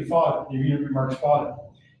interviewed the father. They interviewed Mark's father.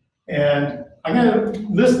 And I'm going to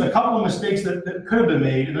list a couple of mistakes that could have been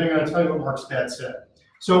made, and then I'm going to tell you what Mark's dad said.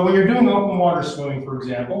 So when you're doing open water swimming, for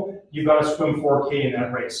example, you've got to swim 4K in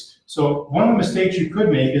that race. So one of the mistakes you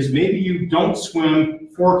could make is maybe you don't swim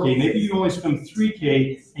 4K, maybe you only swim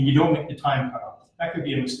 3K and you don't make the time cutoff. That could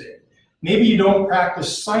be a mistake. Maybe you don't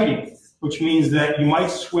practice sighting, which means that you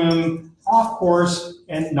might swim off course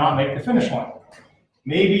and not make the finish line.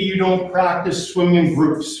 Maybe you don't practice swimming in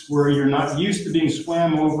groups where you're not used to being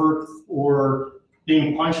swam over or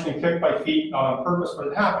being punched and kicked by feet on purpose, but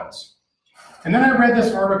it happens. And then I read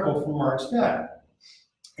this article from Mark's dad,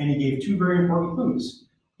 and he gave 2 very important clues.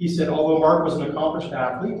 He said, although Mark was an accomplished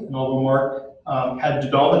athlete, and although Mark had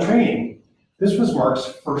did all the training, this was Mark's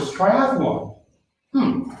first triathlon.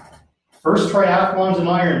 First triathlon's an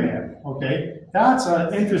Ironman, okay? That's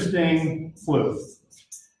an interesting clue.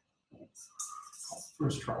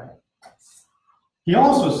 First try. He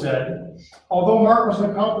also said, although Mark was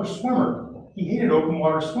an accomplished swimmer, he hated open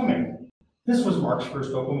water swimming. This was Mark's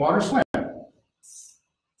first open water swim.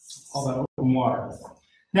 All that open water.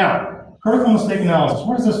 Now, critical mistake analysis.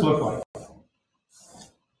 What does this look like?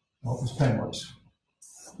 Well, this pen works.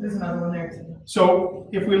 There's another one there too. So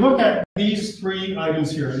if we look at these 3 items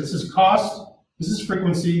here, this is cost, this is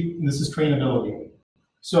frequency, and this is trainability.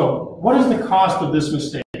 So what is the cost of this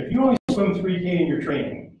mistake? If you only swim 3K in your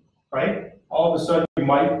training, right? All of a sudden you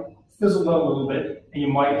might fizzle out a little bit and you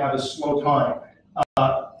might have a slow time.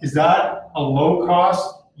 Is that a low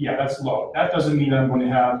cost? Yeah, that's low. That doesn't mean I'm going to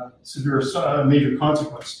have severe major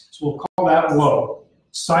consequence. So we'll call that low.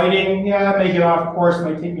 Sighting, yeah, make it off course,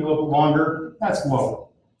 might take me a little bit longer. That's low.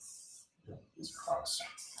 These crocs.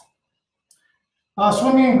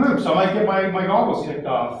 Swimming in groups, I might get my goggles kicked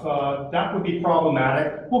off. That would be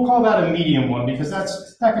problematic. We'll call that a medium one because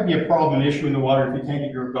that could be a problem, an issue in the water if you can't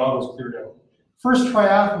get your goggles cleared out. First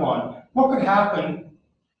triathlon. What could happen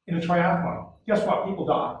in a triathlon? Guess what? People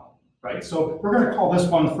die, right? So we're going to call this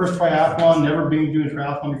one the first triathlon, never been doing a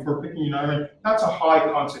triathlon before, picking an Ironman. That's a high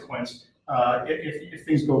consequence if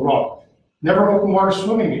things go wrong. Never open water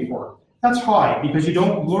swimming before. That's high because you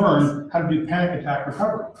don't learn how to do panic attack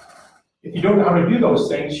recovery. If you don't know how to do those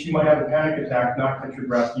things, you might have a panic attack, not catch your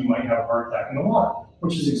breath, you might have a heart attack in the water,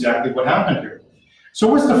 which is exactly what happened here. So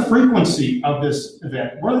what's the frequency of this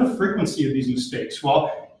event? What are the frequency of these mistakes?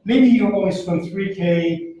 Well, maybe you only swim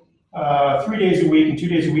 3K 3 days a week, and 2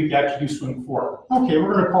 days a week you actually do swim 4. Okay,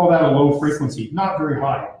 we're going to call that a low frequency, not very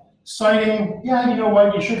high. Sighting, yeah, you know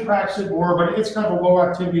what, you should practice it more, but it's kind of a low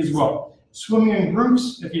activity as well. Swimming in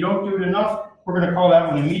groups, if you don't do it enough, we're going to call that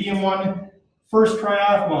one a medium one. First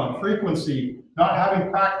triathlon, frequency, not having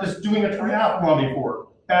practiced doing a triathlon before,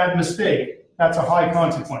 bad mistake, that's a high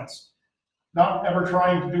consequence. Not ever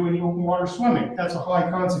trying to do any open water swimming, that's a high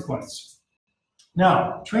consequence.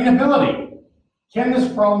 Now, trainability. Can this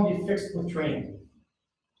problem be fixed with training?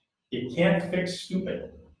 You can't fix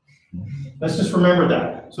stupid. Let's just remember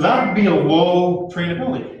that. So that would be a low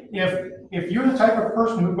trainability. If you're the type of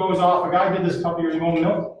person who goes off, a guy did this a couple years ago in the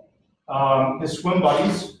mill, his swim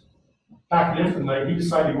buddies, packed it in for the night, he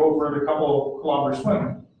decided to go for a couple kilometer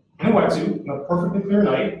swim in a wetsuit on a perfectly clear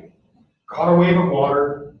night, caught a wave of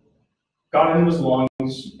water, got into his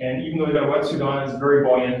lungs, and even though he got a wetsuit on, it's very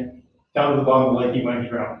buoyant, down to the bottom of the lake, he might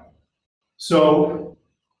drown. So,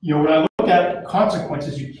 you know, when I look at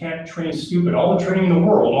consequences, you can't train stupid. All the training in the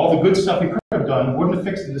world, all the good stuff he could have done, wouldn't have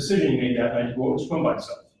fixed the decision he made that night to go out and swim by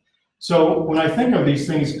himself. So when I think of these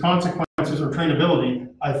things, consequences or trainability,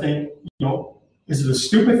 I think, you know, is it a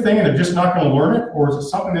stupid thing and they're just not going to learn it, or is it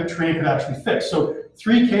something that training could actually fix? So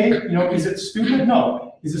 3K, you know, is it stupid?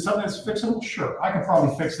 No. Is it something that's fixable? Sure, I can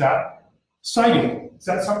probably fix that. Sighting, is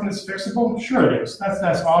that something that's fixable? Sure it is.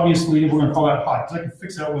 That's obviously, we're going to call that high, because I can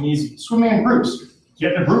fix that one easy. Swimming in groups,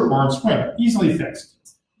 get in a group or and swim, easily fixed.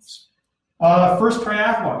 First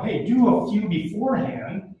triathlon, hey, do a few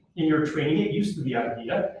beforehand in your training, it used to be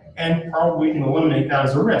idea, and probably can eliminate that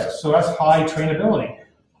as a risk. So that's high trainability.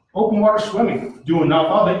 Open water swimming, do enough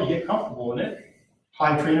of it, you get comfortable in it,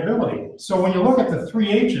 high trainability. So when you look at the 3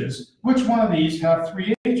 H's, which one of these have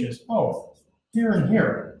 3 H's? Oh, here and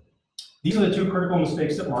here. These are the 2 critical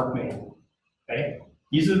mistakes that Mark made, okay?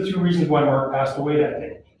 These are the 2 reasons why Mark passed away that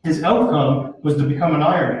day. His outcome was to become an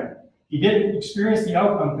Ironman. He didn't experience the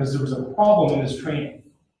outcome because there was a problem in his training.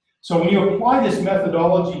 So when you apply this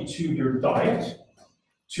methodology to your diet,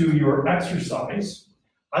 to your exercise,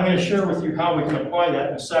 I'm going to share with you how we can apply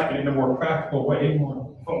that in a second in a more practical way.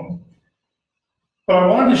 But I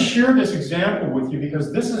wanted to share this example with you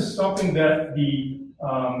because this is something that the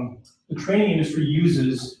training industry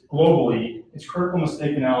uses globally. It's critical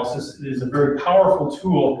mistake analysis. It is a very powerful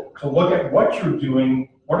tool to look at what you're doing,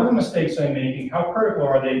 what are the mistakes I'm making, how critical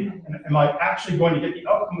are they, and am I actually going to get the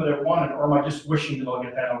outcome that I wanted, or am I just wishing that I'll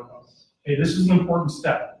get that outcome? Okay, this is an important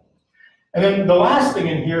step. And then the last thing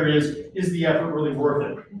in here is the effort really worth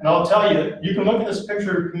it? And I'll tell you that you can look at this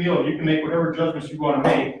picture of Camille, you can make whatever judgments you want to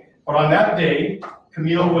make, but on that day,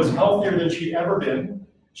 Camille was healthier than she'd ever been.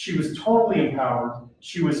 She was totally empowered.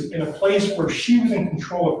 She was in a place where she was in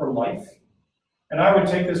control of her life. And I would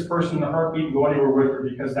take this person in a heartbeat and go anywhere with her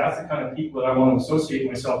because that's the kind of people that I want to associate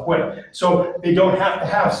myself with. So they don't have to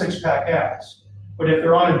have six-pack abs. But if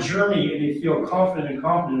they're on a journey and they feel confident and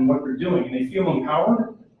confident in what they're doing and they feel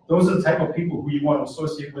empowered, those are the type of people who you want to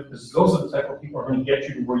associate with, because those are the type of people who are going to get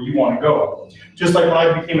you to where you want to go. Just like when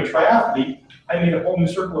I became a triathlete, I made a whole new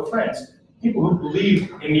circle of friends. People who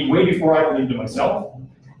believed in me way before I believed in myself.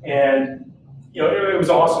 And, you know, it was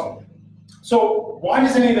awesome. So why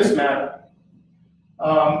does any of this matter?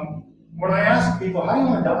 When I ask people, how do you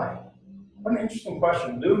want to die? What an interesting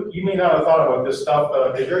question. Luke, you may not have thought about this stuff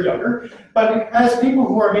because you're younger, but as people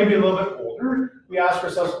who are maybe a little bit older, we ask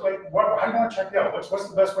ourselves, like, how do you want to check it out? What's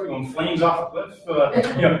the best way to go? In flames off a cliff?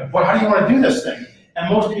 How do you want to do this thing?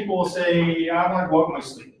 And most people will say, I want to go out in my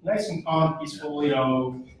sleep. Nice and calm, peaceful, you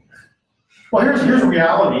know. Well, here's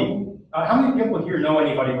reality. How many people here know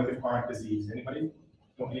anybody with a chronic disease? Anybody?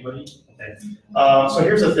 Know anybody? Okay. So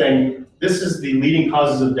here's the thing. This is the leading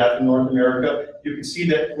causes of death in North America. You can see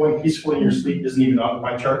that going peacefully in your sleep isn't even on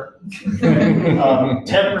my chart.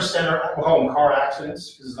 10% are, we'll call them car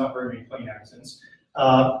accidents, because there's not very many plane accidents.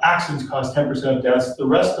 Accidents cause 10% of deaths. The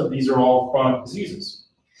rest of these are all chronic diseases.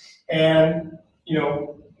 And, you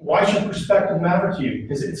know, why should perspective matter to you?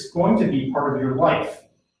 Because it's going to be part of your life.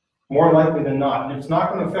 more likely than not. And if it's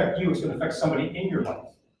not going to affect you, it's going to affect somebody in your life.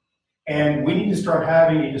 And we need to start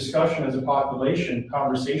having a discussion as a population,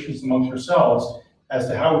 conversations amongst ourselves as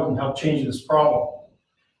to how we can help change this problem.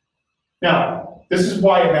 Now, this is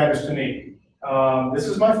why it matters to me. This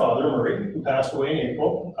is my father, Murray, who passed away in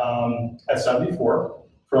April at 74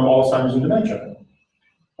 from Alzheimer's and dementia.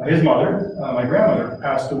 His mother, my grandmother,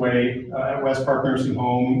 passed away at West Park Nursing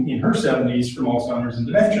Home in her 70s from Alzheimer's and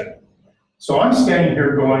dementia. So I'm standing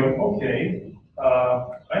here going, okay,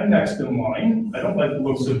 I'm next in line. I don't like the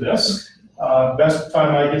looks of this.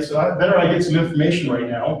 Better I get some information right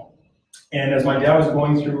now. And as my dad was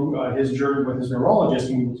going through his journey with his neurologist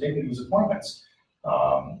and we were taking his appointments,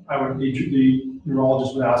 the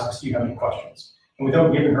neurologist would ask us, do you have any questions? And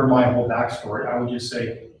without giving her my whole backstory, I would just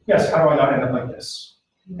say, yes, how do I not end up like this?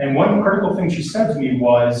 And one critical thing she said to me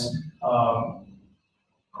was,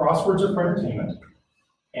 crosswords are for entertainment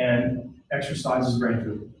and exercise is brain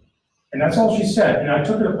food. And that's all she said. And I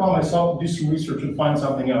took it upon myself to do some research and find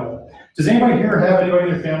something out. Does anybody here have anybody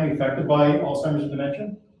in their family affected by Alzheimer's and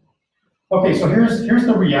dementia? Okay, so here's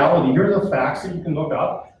the reality. Here are the facts that you can look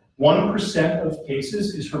up. 1% of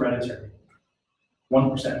cases is hereditary.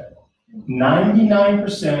 1%.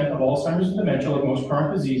 99% of Alzheimer's and dementia, like most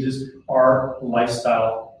chronic diseases, are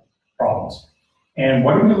lifestyle problems. And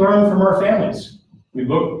what do we learn from our families? We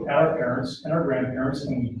look at our parents and our grandparents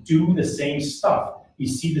and we do the same stuff. We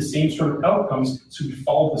see the same sort of outcomes, so we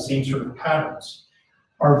follow the same sort of patterns.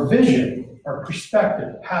 Our vision, our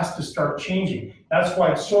perspective has to start changing. That's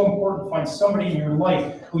why it's so important to find somebody in your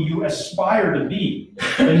life who you aspire to be.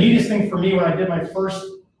 The neatest thing for me when I did my first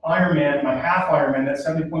Ironman, my half Ironman, that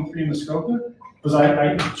 70.3 in Muskoka, was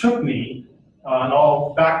it took me, and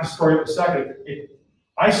I'll back the story up a second,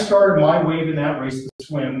 I started my wave in that race to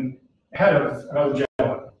swim ahead of another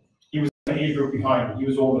gentleman. He was an age group behind me. He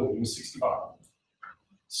was older than me. He was 65.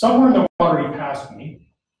 Somewhere in the water, he passed me,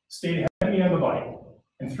 stayed ahead of me on the bike,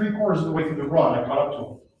 and 3/4 of the way through the run, I caught up to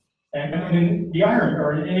him. And in the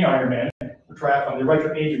any Ironman, or triathlon, they write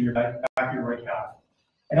your age in your back of your right calf.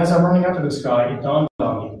 And as I'm running up to this guy, it dawned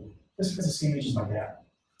on me, this guy's the same age as my dad.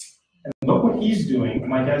 And look what he's doing, and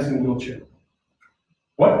my dad's in a wheelchair.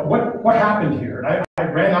 What happened here? And I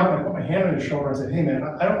ran out and I put my hand on his shoulder and I said, hey man,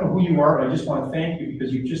 I don't know who you are, but I just want to thank you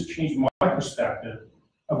because you've just changed my perspective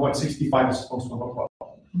of what 65 is supposed to look like.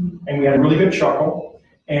 And we had a really good chuckle.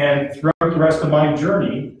 And throughout the rest of my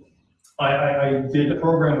journey, I did a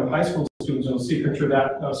program with high school students, and you'll see a picture of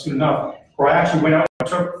that soon enough, where I actually went out and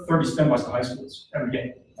took 30 STEM bus to high schools every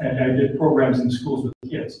day. And I did programs in the schools with the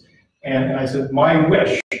kids. And I said, my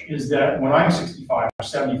wish is that when I'm 65 or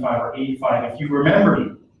 75 or 85, if you remember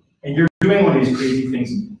me and you're doing one of these crazy things,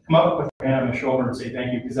 come up with your hand on my shoulder and say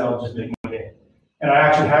thank you, because that'll just make my day. And I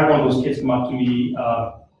actually had one of those kids come up to me,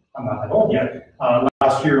 I'm not that old yet,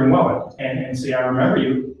 last year in Welland, and say, I remember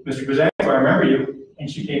you, Mr. Buzanko, I remember you. And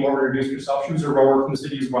she came over to introduce herself. She was a rower from the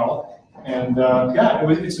city as well. And yeah,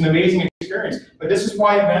 it's an amazing experience. But this is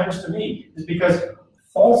why it matters to me, is because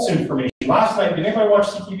false information. Last night, did anybody watch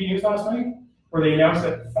CTV News last night? Where they announced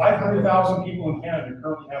that 500,000 people in Canada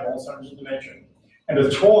currently have Alzheimer's and dementia. And the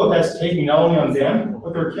toll that's taking not only on them,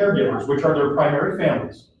 but their caregivers, which are their primary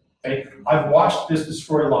families. Okay? I've watched this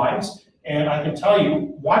destroy lives, and I can tell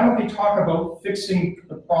you, why don't they talk about fixing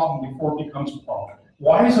the problem before it becomes a problem?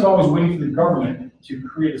 Why is it always waiting for the government to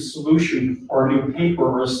create a solution or a new paper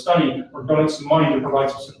or a study or donate some money to provide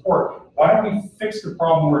some support? Why don't we fix the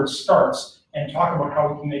problem where it starts and talk about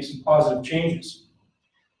how we can make some positive changes?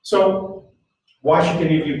 So why should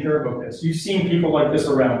any of you care about this? You've seen people like this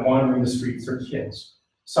around wandering the streets. They're kids.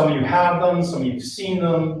 Some of you have them, some of you have seen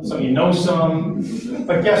them, some of you know some.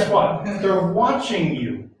 But guess what? They're watching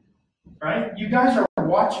you, right? You guys are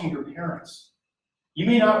watching your parents. You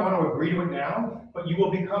may not want to agree to it now, but you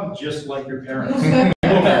will become just like your parents. You will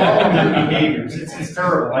follow their behaviors. It's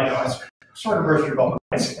terrible. I know. It's sort of burst your bubble.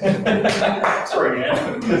 Sorry,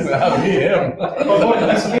 man. But look,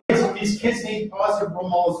 these kids need positive role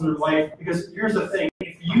models in their life, because here's the thing.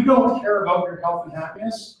 If you don't care about your health and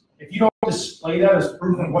happiness, if you don't display that as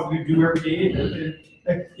proof of what you do every day,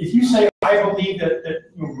 if you say, I believe that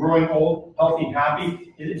growing old, healthy, and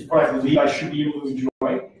happy is what I believe I should be able to enjoy,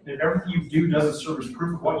 and if everything you do doesn't serve as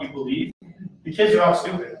proof of what you believe, the kids are not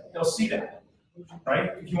stupid. They'll see that,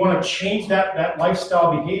 right? If you want to change that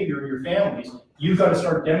lifestyle behavior in your families, you've got to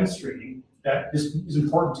start demonstrating that this is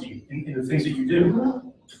important to you in the things that you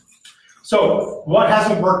do. So what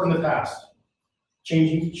hasn't worked in the past?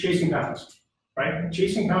 Chasing patterns, right?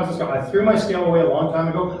 Chasing cows is gone. I threw my scale away a long time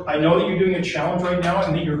ago. I know that you're doing a challenge right now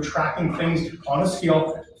and that you're tracking things on a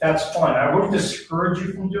scale. That's fine. I wouldn't discourage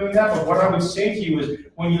you from doing that, but what I would say to you is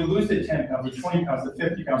when you lose the 10 pounds, the 20 pounds, the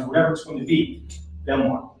 50 pounds, whatever it's going to be, then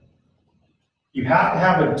what? You have to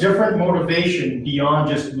have a different motivation beyond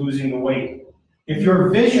just losing the weight. If your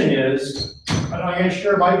vision is, and I'm going to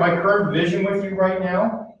share my current vision with you right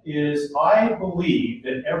now, is I believe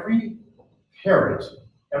that every parent,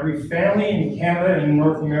 every family in Canada and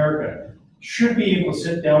North America should be able to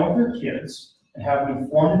sit down with their kids and have an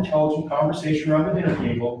informed, intelligent conversation around the dinner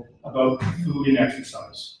table about food and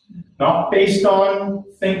exercise. Not based on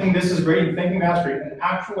thinking this is great and thinking that's great, an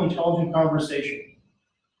actual intelligent conversation.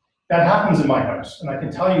 That happens in my house, and I can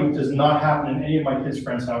tell you it does not happen in any of my kids'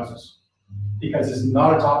 friends' houses. Because it's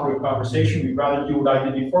not a topic of conversation. We'd rather do what I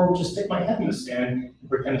did before, which is stick my head in the sand and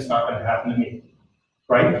pretend it's not going to happen to me.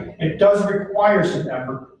 Right? It does require some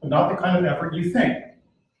effort, but not the kind of effort you think.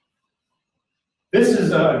 This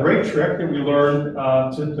is a great trick that we learned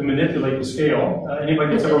to manipulate the scale.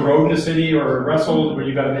 Anybody that's ever rode in the city or wrestled where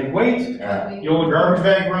you got to make weight? The old garbage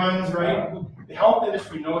bag runs, right? The health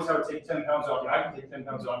industry knows how to take 10 pounds off you. I can take 10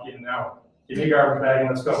 pounds off you in an hour. Give me a garbage bag and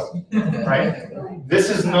let's go, right? This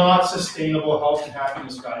is not sustainable health and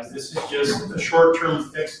happiness, guys. This is just a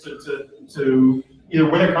short-term fix to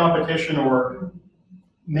either win a competition or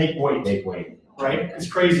make weight. Make weight. Right?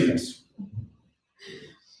 It's craziness.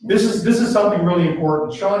 This is something really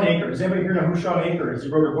important. Sean Aker. Does anybody here know who Sean Aker is? He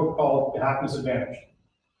wrote a book called The Happiness Advantage.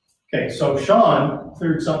 Okay, so Sean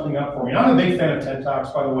cleared something up for me. I'm a big fan of TED Talks,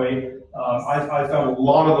 by the way. I found a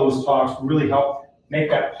lot of those talks really help make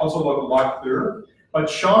that puzzle look a lot clearer. But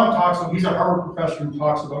Sean he's a Harvard professor who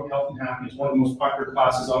talks about health and happiness, one of the most popular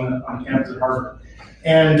classes on campus at Harvard.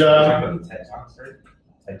 And TED Talks, right?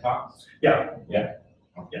 TED Talks? Yeah. Yeah.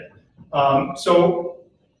 So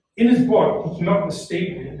in his book, he came up with a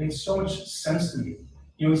statement that made so much sense to me.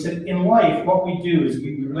 You know, he said, in life, what we do is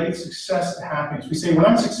we relate success to happiness. We say, when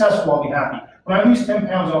I'm successful, I'll be happy. When I lose 10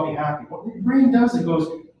 pounds, I'll be happy. What your brain does, it goes,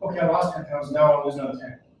 okay, I lost 10 pounds, now I'll lose another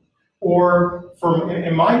 10. Or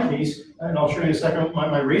in my case, and I'll show you in a second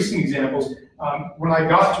my racing examples, when I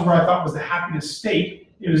got to where I thought was the happiness state,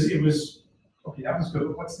 it was okay, that was good,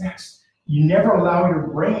 but what's next? You never allow your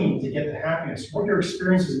brain to get the happiness. What you're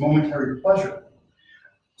experiencing is momentary pleasure.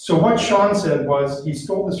 So what Sean said was, he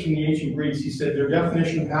stole this from the ancient Greeks. He said their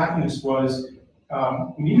definition of happiness was,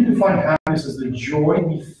 we need to define happiness as the joy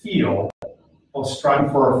we feel while striving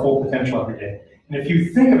for our full potential every day. And if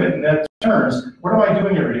you think of it in that terms, what am I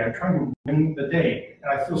doing every day? I'm trying to win the day.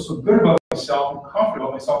 And I feel so good about myself and confident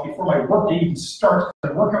about myself before my work day even starts.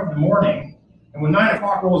 I work out in the morning, and when 9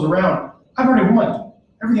 o'clock rolls around, I've already won.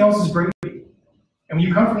 Everything else is great. And when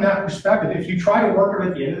you come from that perspective, if you try to work it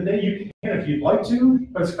at the end of the day, you can if you'd like to,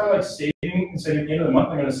 but it's kind of like saving and saying at the end of the month,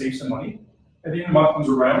 I'm going to save some money. At the end of the month comes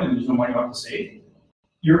around and there's no money left to save.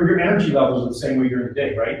 Your energy levels are the same way during the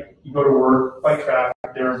day, right? You go to work, fight traffic,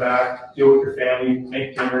 there and back, deal with your family,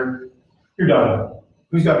 make dinner, you're done.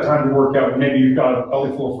 Who's got time to work out? Maybe you've got a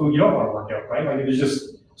belly full of food, you don't want to work out, right? Like there's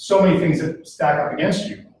just so many things that stack up against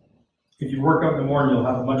you. If you work out in the morning, you'll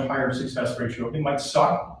have a much higher success ratio. It might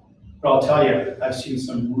suck, but I'll tell you, I've seen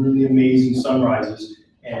some really amazing sunrises,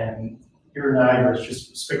 and here in Niagara, it's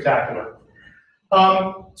just spectacular.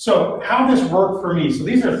 So how this worked for me, so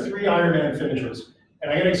these are 3 Ironman finishes,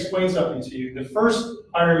 and I gotta explain something to you. The first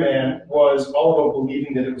Ironman was all about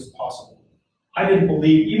believing that it was possible. I didn't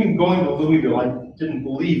believe, even going to Louisville, I didn't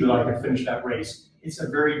believe that I could finish that race. It's a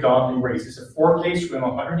very daunting race. It's a 4K swim,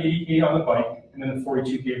 180K on the bike, and then a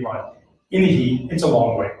 42K run. In the heat, it's a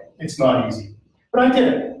long way. It's not easy, but I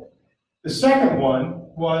did it. The second one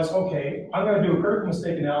was, okay, I'm going to do a critical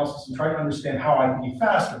mistake analysis and try to understand how I can be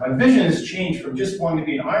faster. My vision has changed from just wanting to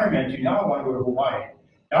be an Ironman to now I want to go to Hawaii.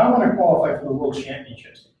 Now I want to qualify for the World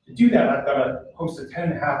Championships. To do that, I've got to post a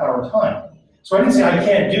 10.5-hour time. So I didn't say I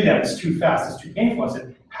can't do that, it's too fast, it's too painful. I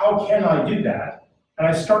said, how can I do that? And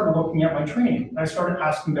I started looking at my training, and I started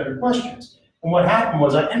asking better questions. And what happened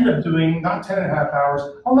was I ended up doing not 10.5 hours,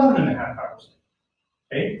 11.5 hours.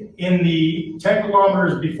 Okay? In the 10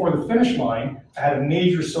 kilometers before the finish line, I had a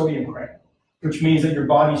major sodium cramp, which means that your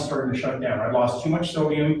body's starting to shut down. I lost too much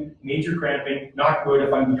sodium, major cramping, not good.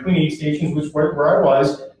 If I'm between aid stations, which where I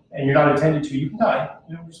was, and you're not attended to, you can die.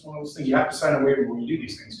 You know, just one of those things. You have to sign a waiver when you do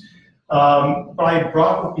these things. But I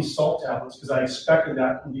brought with these salt tablets because I expected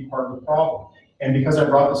that would be part of the problem. And because I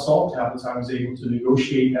brought the salt tablets, I was able to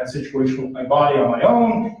negotiate that situation with my body on my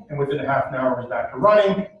own, and within a half an hour I was back to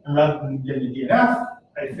running, and rather than getting a DNF,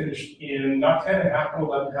 I finished in not 10.5,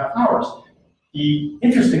 but 11.5 hours. The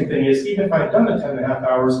interesting thing is, even if I had done the 10.5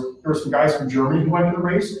 hours, there were some guys from Germany who went to the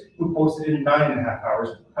race who posted it in 9.5 hours.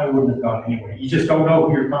 I wouldn't have gone anyway. You just don't know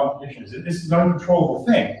who your competition is. This is an uncontrollable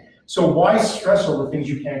thing. So why stress over things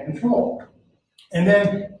you can't control? And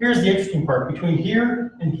then here's the interesting part. Between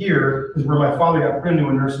here and here is where my father got put into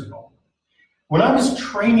a nursing home. When I was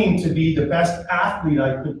training to be the best athlete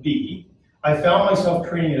I could be, I found myself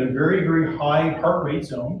training at a very, very high heart rate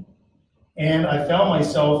zone. And I found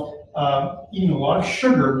myself eating a lot of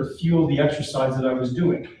sugar to fuel the exercise that I was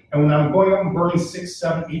doing. And when I'm going out and burning 6,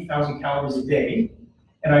 7, 8,000 calories a day,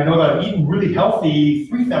 and I know that I'm eating really healthy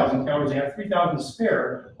 3,000 calories, I have 3,000 to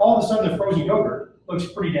spare, all of a sudden the frozen yogurt looks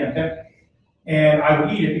pretty damn tempting. And I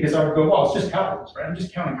would eat it because I would go, well, it's just calories, right? I'm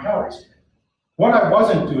just counting calories. What I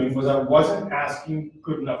wasn't doing was I wasn't asking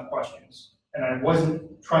good enough questions. And I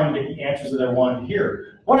wasn't trying to get the answers that I wanted to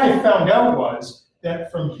hear. What I found out was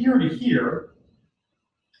that from here to here,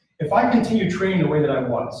 if I continued training the way that I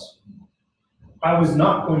was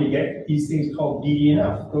not going to get these things called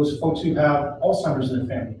BDNF, those folks who have Alzheimer's in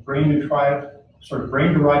their family, brain-derived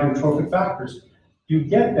neurotrophic factors. You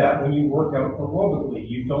get that when you work out aerobically.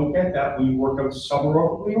 You don't get that when you work out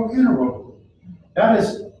subaerobically or anaerobically. That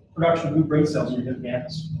is production of new brain cells in your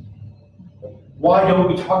hippocampus. Why don't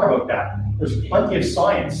we talk about that? There's plenty of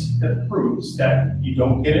science that proves that you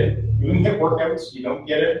don't get it doing HIIT workouts, you don't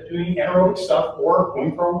get it doing anaerobic stuff or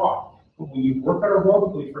going for a walk. But when you work out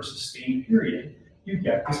aerobically for a sustained period, you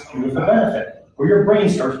get this beautiful benefit where your brain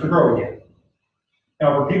starts to grow again.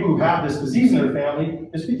 Now, for people who have this disease in their family,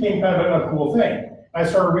 this became kind of a cool thing. I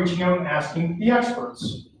started reaching out and asking the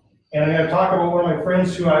experts. And I'm going to talk about one of my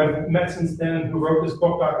friends who I've met since then, who wrote this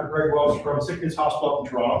book, Dr. Greg Welch from Sick Kids Hospital up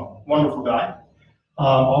in Toronto. Wonderful guy.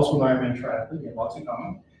 Also an Ironman triathlete, we have lots in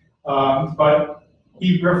common. But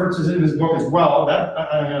he references it in his book as well. That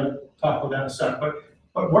I'm going to talk about that in a second.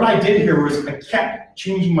 But what I did here was I kept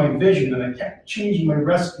changing my vision, and I kept changing my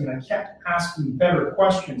recipe, and I kept asking better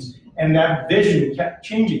questions, and that vision kept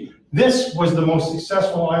changing. This was the most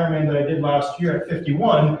successful Ironman that I did last year at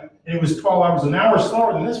 51, and it was 12 hours an hour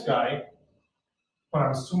slower than this guy, but I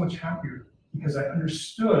was so much happier because I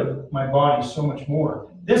understood my body so much more.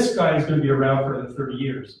 This guy is going to be around for another 30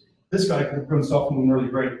 years. This guy could have put himself in a really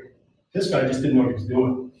great. This guy just didn't know what he was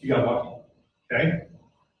doing. He got lucky. Okay?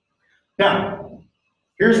 Now,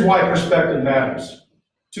 here's why perspective matters.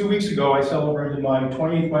 2 weeks ago, I celebrated my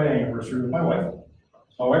 28th wedding anniversary with my wife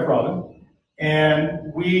Robin.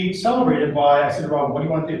 And we celebrated by, I said to Robin, what do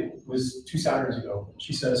you want to do? It was 2 Saturdays ago.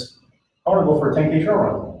 She says, I want to go for a 10K trail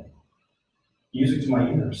run. Music to my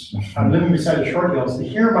ears. I'm living beside the short hills to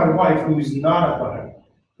hear my wife, who's not athletic,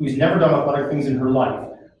 who's never done athletic things in her life,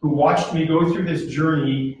 who watched me go through this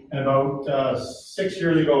journey, and about 6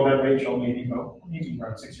 years ago, met Rachel, maybe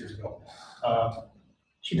around 6 years ago.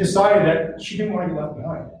 She decided that she didn't want to get left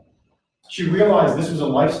behind. She realized this was a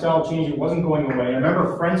lifestyle change, it wasn't going away. I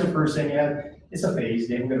remember friends of hers saying, yeah, it's a phase,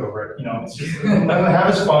 Dave, get over it. You know, it's just, have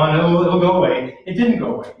its fun, it'll go away. It didn't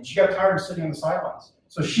go away. And she got tired of sitting on the sidelines.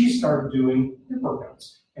 So she started doing HIIT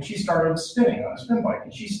workouts. And she started spinning on a spin bike.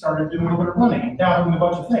 And she started doing a little bit of running and dabbling a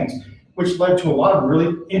bunch of things, which led to a lot of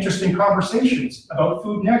really interesting conversations about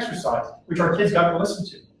food and exercise, which our kids got to listen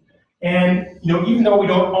to. And you know, even though we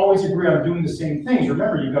don't always agree on doing the same things,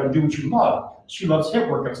 remember, you've got to do what you love. She loves HIIT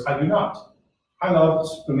workouts. I do not. I love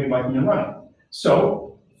swimming, biking, and running.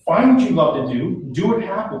 So find what you love to do it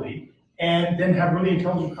happily, and then have really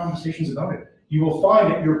intelligent conversations about it. You will find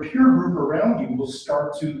that your peer group around you will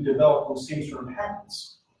start to develop those same sort of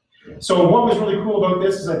habits. So what was really cool about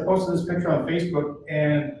this is I posted this picture on Facebook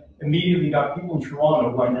and immediately got people in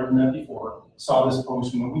Toronto who I'd never met before, saw this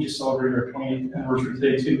post, and we just celebrated our 20th anniversary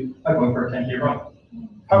today too, by going for a 10K run.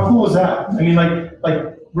 How cool is that? I mean,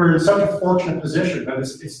 like we're in such a fortunate position that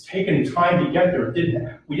it's taken time to get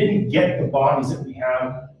there. We didn't get the bodies that we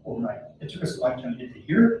have overnight. It took us a lifetime to get to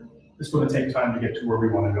here. It's going to take time to get to where we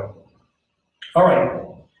want to go. All right,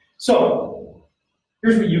 so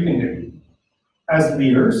here's what you can do. As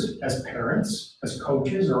leaders, as parents, as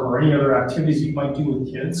coaches, or any other activities you might do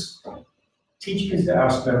with kids, teach kids to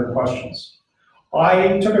ask better questions.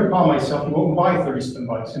 I took it upon myself to go and buy 30 spin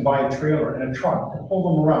bikes and buy a trailer and a truck and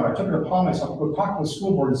pull them around. I took it upon myself to go talk to the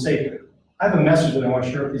school board and say, I have a message that I want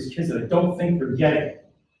to share with these kids that I don't think they're getting.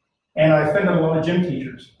 And I offended a lot of gym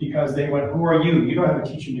teachers because they went, who are you? You don't have a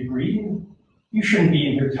teaching degree. You shouldn't be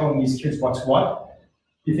in here telling these kids what's what.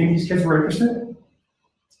 Do you think these kids were interested?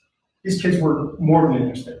 These kids were more than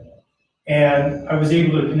interested. And I was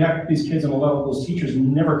able to connect these kids on a level those teachers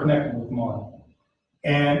never connected with them on.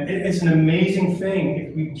 And it's an amazing thing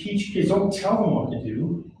if we teach kids, don't tell them what to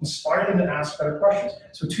do, inspire them to ask better questions.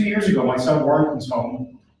 So 2 years ago, my son Warren comes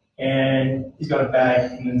home and he's got a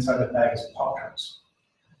bag, and inside the bag is Pop-Tarts.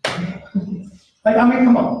 Like, I mean,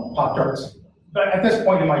 come on, Pop-Tarts. But at this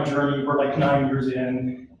point in my journey, we're like 9 years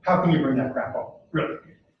in, how can you bring that crap up? Really?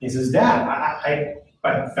 He says, Dad,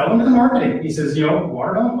 I fell into the marketing. He says,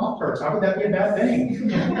 watermelon Pop-Tarts, how would that be a bad thing?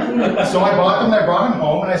 So I bought them, and I brought them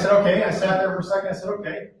home, and I said, okay. I sat there for a second, I said,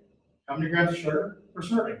 okay, how many grams of sugar per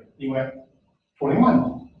serving? He went,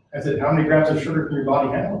 21. I said, how many grams of sugar can your body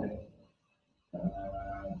handle?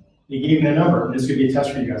 He gave me a number, and this could be a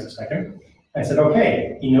test for you guys in a second. I said,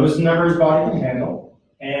 okay, he knows the number his body can handle,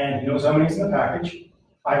 and he knows how many's in the package.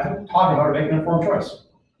 I've taught him how to make an informed choice.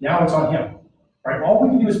 Now it's on him. Right? All we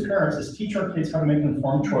can do as parents is teach our kids how to make an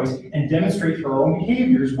informed choice and demonstrate through our own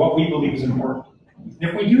behaviors what we believe is important. And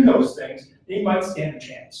if we do those things, they might stand a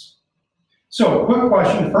chance. So, quick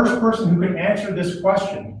question, the first person who can answer this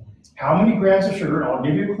question, how many grams of sugar, and I'll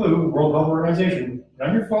give you a clue, World Health Organization,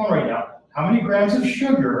 on your phone right now, how many grams of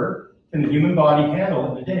sugar can the human body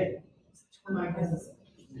handle in a day?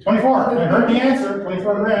 24. I heard the answer,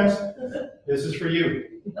 24 grams. This is for you.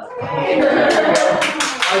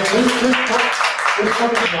 This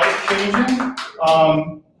one is life-changing.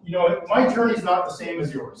 My journey's not the same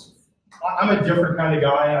as yours. I'm a different kind of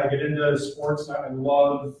guy. I get into sports, and I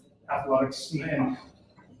love athletics, and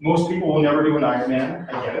most people will never do an Ironman.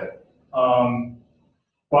 I get it.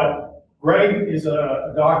 But Greg is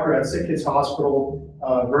a doctor at Sick Kids Hospital,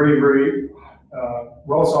 very, very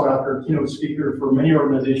well sought after keynote speaker for many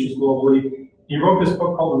organizations globally. He wrote this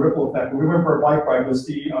book called The Ripple Effect. We went for a bike ride. You'll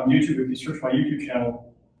see on YouTube if you search my YouTube channel.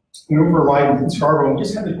 We went for a ride in Scarborough and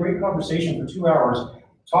just had a great conversation for 2 hours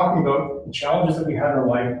talking about the challenges that we had in our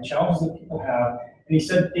life, the challenges that people have. And he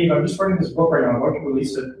said, Dave, I'm just writing this book right now. I'm about to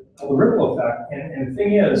release it called The Ripple Effect. And the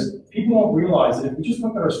thing is, people don't realize that if we just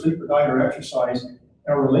look at our sleep or diet or exercise and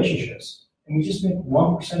our relationships, and we just make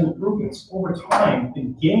 1% improvements over time, the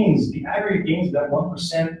gains, the aggregate gains of that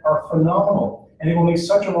 1% are phenomenal. And it will make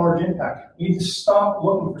such a large impact. We need to stop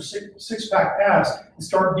looking for six-pack abs and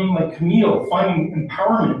start being like Camille, finding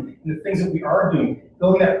empowerment in the things that we are doing,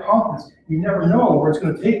 building that confidence. You never know where it's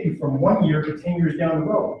going to take you from 1 year to 10 years down the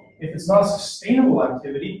road. If it's not a sustainable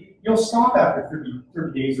activity, you'll stop after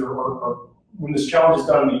 30 days or when this challenge is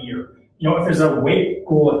done in a year. If there's a weight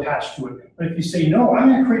goal attached to it. But if you say, no, I'm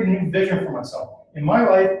going to create a new vision for myself. In my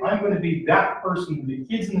life, I'm going to be that person who the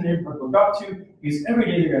kids in the neighborhood look up to, because every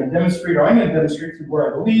day they're going to demonstrate, or I'm going to demonstrate through what I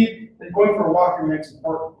believe, that going for a walk every night is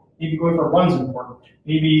important. Maybe going for a run is important.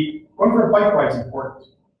 Maybe going for a bike ride is important.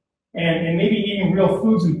 And maybe eating real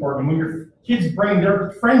food is important. When your kids bring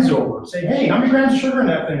their friends over, say, hey, how many grams of sugar in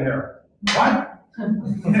that thing there? What?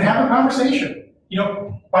 And have a conversation.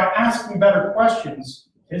 By asking better questions,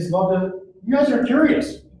 kids love to, you guys are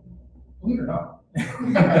curious. Believe it or not.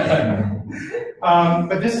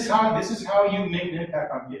 But this is how you make an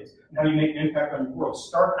impact on kids, and how you make an impact on your world.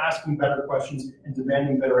 Start asking better questions and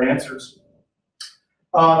demanding better answers.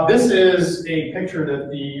 This is a picture that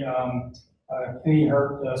the Canadian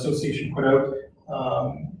Heart Association put out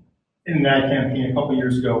in that campaign a couple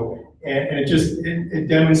years ago, and it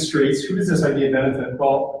demonstrates who does this idea benefit.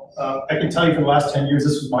 Well, I can tell you for the last 10 years,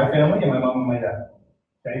 this was my family and my mom and my dad.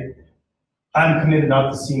 Okay. I'm committed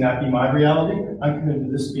not to seeing that be my reality. I'm committed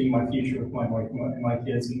to this being my future with my wife and my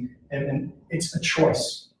kids, and it's a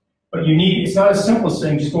choice. But it's not as simple as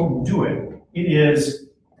saying just go and do it. It is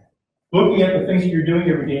looking at the things that you're doing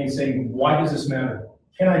every day and saying, why does this matter?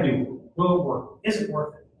 Can I do it? Will it work? Is it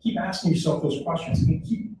worth it? Keep asking yourself those questions and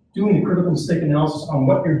keep doing the critical mistake analysis on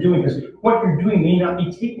what you're doing, because what you're doing may not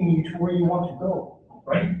be taking you to where you want to go,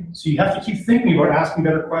 right? So you have to keep thinking about asking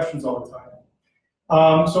better questions all the time.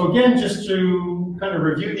 So again, just to kind of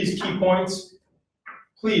review these key points,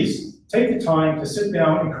 please take the time to sit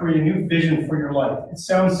down and create a new vision for your life. It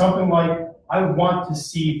sounds something like, I want to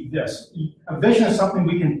see this. A vision is something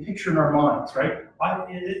we can picture in our minds, right?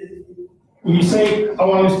 When you say, I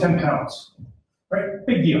want to lose 10 pounds, right?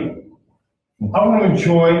 Big deal. I want to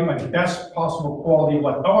enjoy my best possible quality of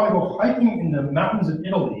life. I want to go hiking in the mountains of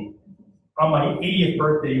Italy on my 80th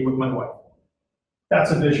birthday with my wife.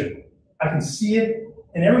 That's a vision. I can see it,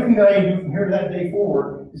 and everything that I do from here to that day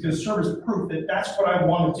forward is going to serve as proof that that's what I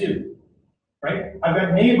want to do, right? I've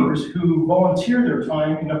got neighbors who volunteer their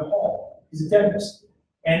time in Nepal. He's a dentist,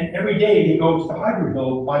 and every day they go to the Hydro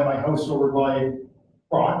Hill by my house over by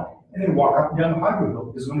Broad, and they walk up and down the Hydro Hill,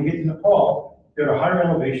 because when they get to Nepal, they're at a higher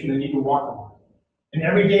elevation, they need to walk a lot. And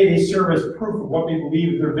every day they serve as proof of what they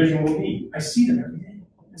believe their vision will be. I see them every day.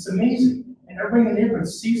 It's amazing. And everybody in the neighborhood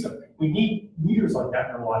sees them. We need leaders like that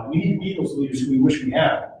in our life. We need to be those leaders who we wish we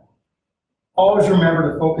had. Always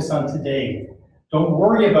remember to focus on today. Don't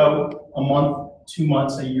worry about a month, 2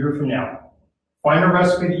 months, a year from now. Find a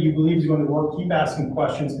recipe that you believe is going to work, keep asking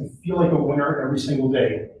questions, and feel like a winner every single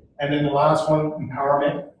day. And then the last one,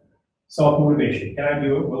 empowerment, self-motivation. Can I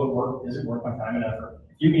do it? Will it work? Is it worth my time and effort?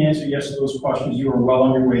 If you can answer yes to those questions, you are well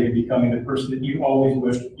on your way to becoming the person that you always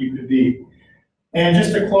wished you could be. And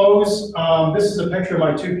just to close, this is a picture of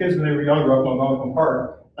my two kids when they were younger up on Buzanko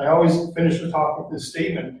Park. I always finish the talk with this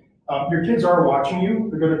statement. Your kids are watching you.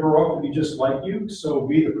 They're going to grow up to be just like you, so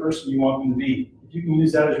be the person you want them to be. If you can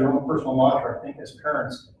use that as your own personal mantra, I think as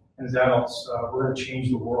parents and as adults, we're going to change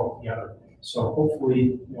the world together. So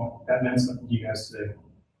hopefully, that meant something to you guys today.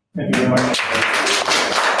 Thank you very much.